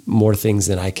more things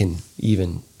than I can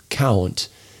even count.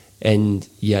 And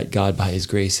yet God, by his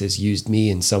grace, has used me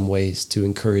in some ways to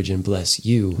encourage and bless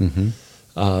you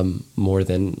more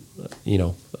than,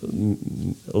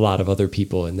 a lot of other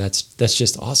people. And that's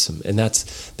just awesome. And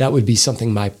that would be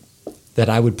something that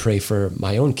I would pray for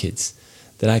my own kids,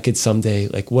 that I could someday,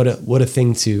 like, what a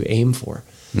thing to aim for,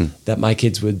 that my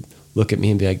kids would look at me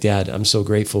and be like, Dad, I'm so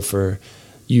grateful for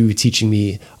you teaching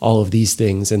me all of these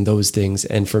things and those things.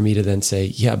 And for me to then say,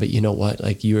 yeah, but you know what?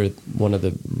 Like, you're one of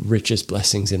the richest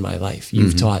blessings in my life.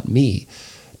 You've taught me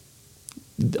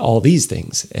all these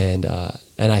things. And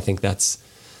I think that's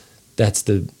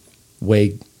the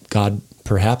way God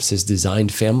perhaps has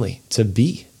designed family to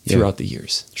be throughout the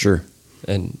years. Sure.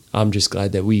 And I'm just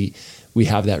glad that we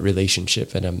have that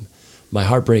relationship. And my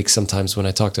heart breaks sometimes when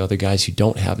I talk to other guys who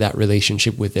don't have that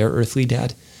relationship with their earthly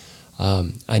dad.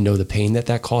 I know the pain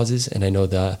that causes, and I know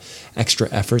the extra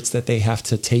efforts that they have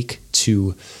to take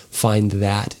to find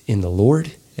that in the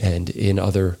Lord and in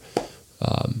other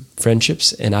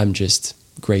friendships. And I'm just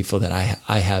grateful that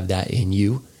I have that in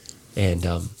you. And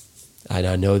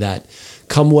I know that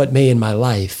come what may in my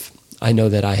life, I know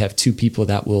that I have two people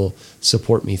that will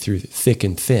support me through thick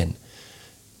and thin.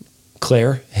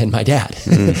 Claire and my dad.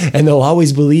 And they'll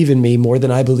always believe in me more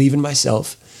than I believe in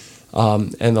myself.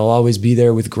 And they'll always be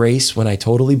there with grace when I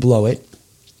totally blow it.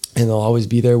 And they'll always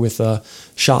be there with a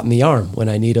shot in the arm when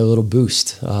I need a little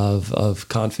boost of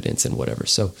confidence and whatever.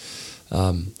 So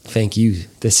thank you.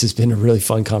 This has been a really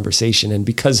fun conversation. And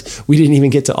because we didn't even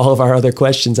get to all of our other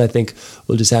questions, I think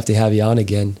we'll just have to have you on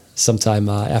again sometime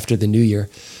after the new year.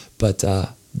 But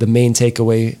the main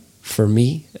takeaway for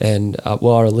me, and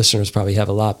our listeners probably have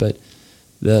a lot, but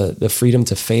the freedom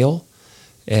to fail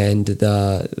and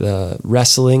the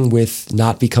wrestling with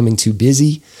not becoming too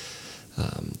busy.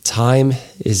 Time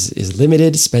is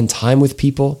limited. Spend time with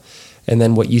people. And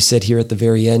then what you said here at the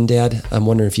very end, Dad, I'm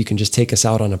wondering if you can just take us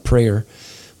out on a prayer.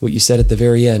 What you said at the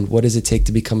very end, what does it take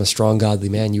to become a strong, godly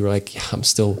man? You were like, yeah, I'm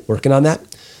still working on that.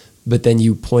 But then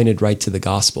you pointed right to the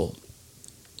gospel.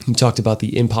 You talked about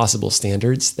the impossible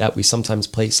standards that we sometimes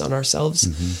place on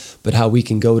ourselves, but how we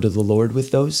can go to the Lord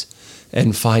with those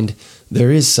and find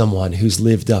there is someone who's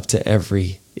lived up to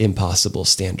every impossible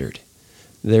standard.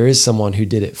 There is someone who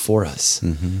did it for us.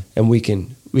 And we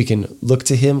can look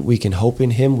to him, we can hope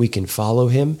in him, we can follow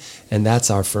him, and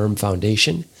that's our firm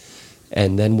foundation.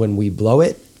 And then when we blow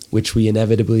it, which we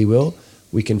inevitably will,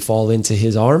 we can fall into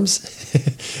his arms.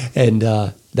 And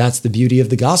that's the beauty of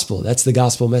the gospel. That's the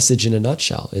gospel message in a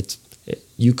nutshell.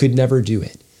 You could never do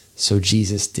it, so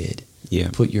Jesus did. Yeah.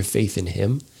 Put your faith in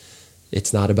him.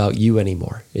 It's not about you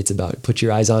anymore. It's about put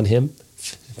your eyes on him,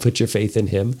 put your faith in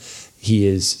him. He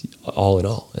is all in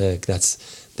all.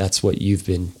 That's what you've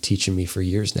been teaching me for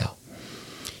years now.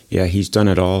 Yeah, he's done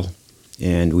it all,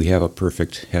 and we have a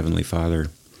perfect Heavenly Father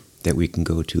that we can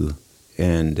go to,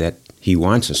 and that he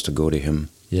wants us to go to him.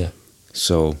 Yeah.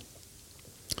 So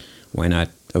why not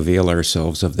avail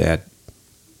ourselves of that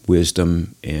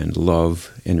wisdom and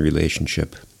love and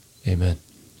relationship? Amen.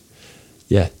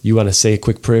 Yeah, you want to say a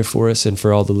quick prayer for us and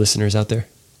for all the listeners out there?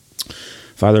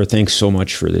 Father, thanks so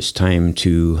much for this time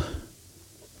to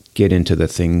get into the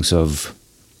things of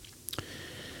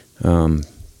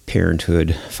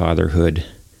parenthood, fatherhood,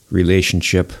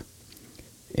 relationship,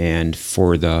 and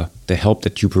for the help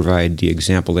that you provide, the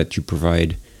example that you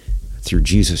provide through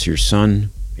Jesus, your Son,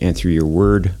 and through your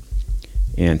word,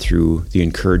 and through the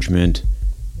encouragement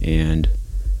and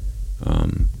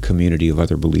community of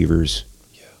other believers.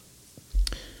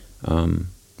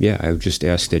 I would just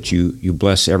ask that you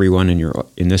bless everyone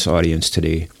in this audience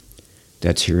today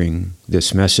that's hearing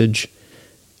this message,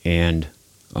 and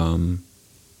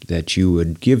that you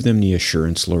would give them the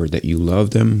assurance, Lord, that you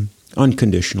love them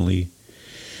unconditionally,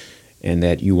 and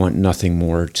that you want nothing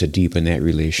more to deepen that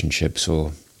relationship.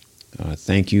 So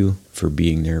thank you for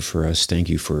being there for us. Thank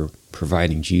you for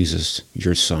providing Jesus,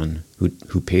 your Son,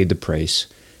 who paid the price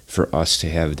for us to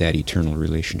have that eternal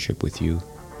relationship with you.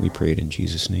 We pray it in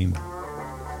Jesus' name.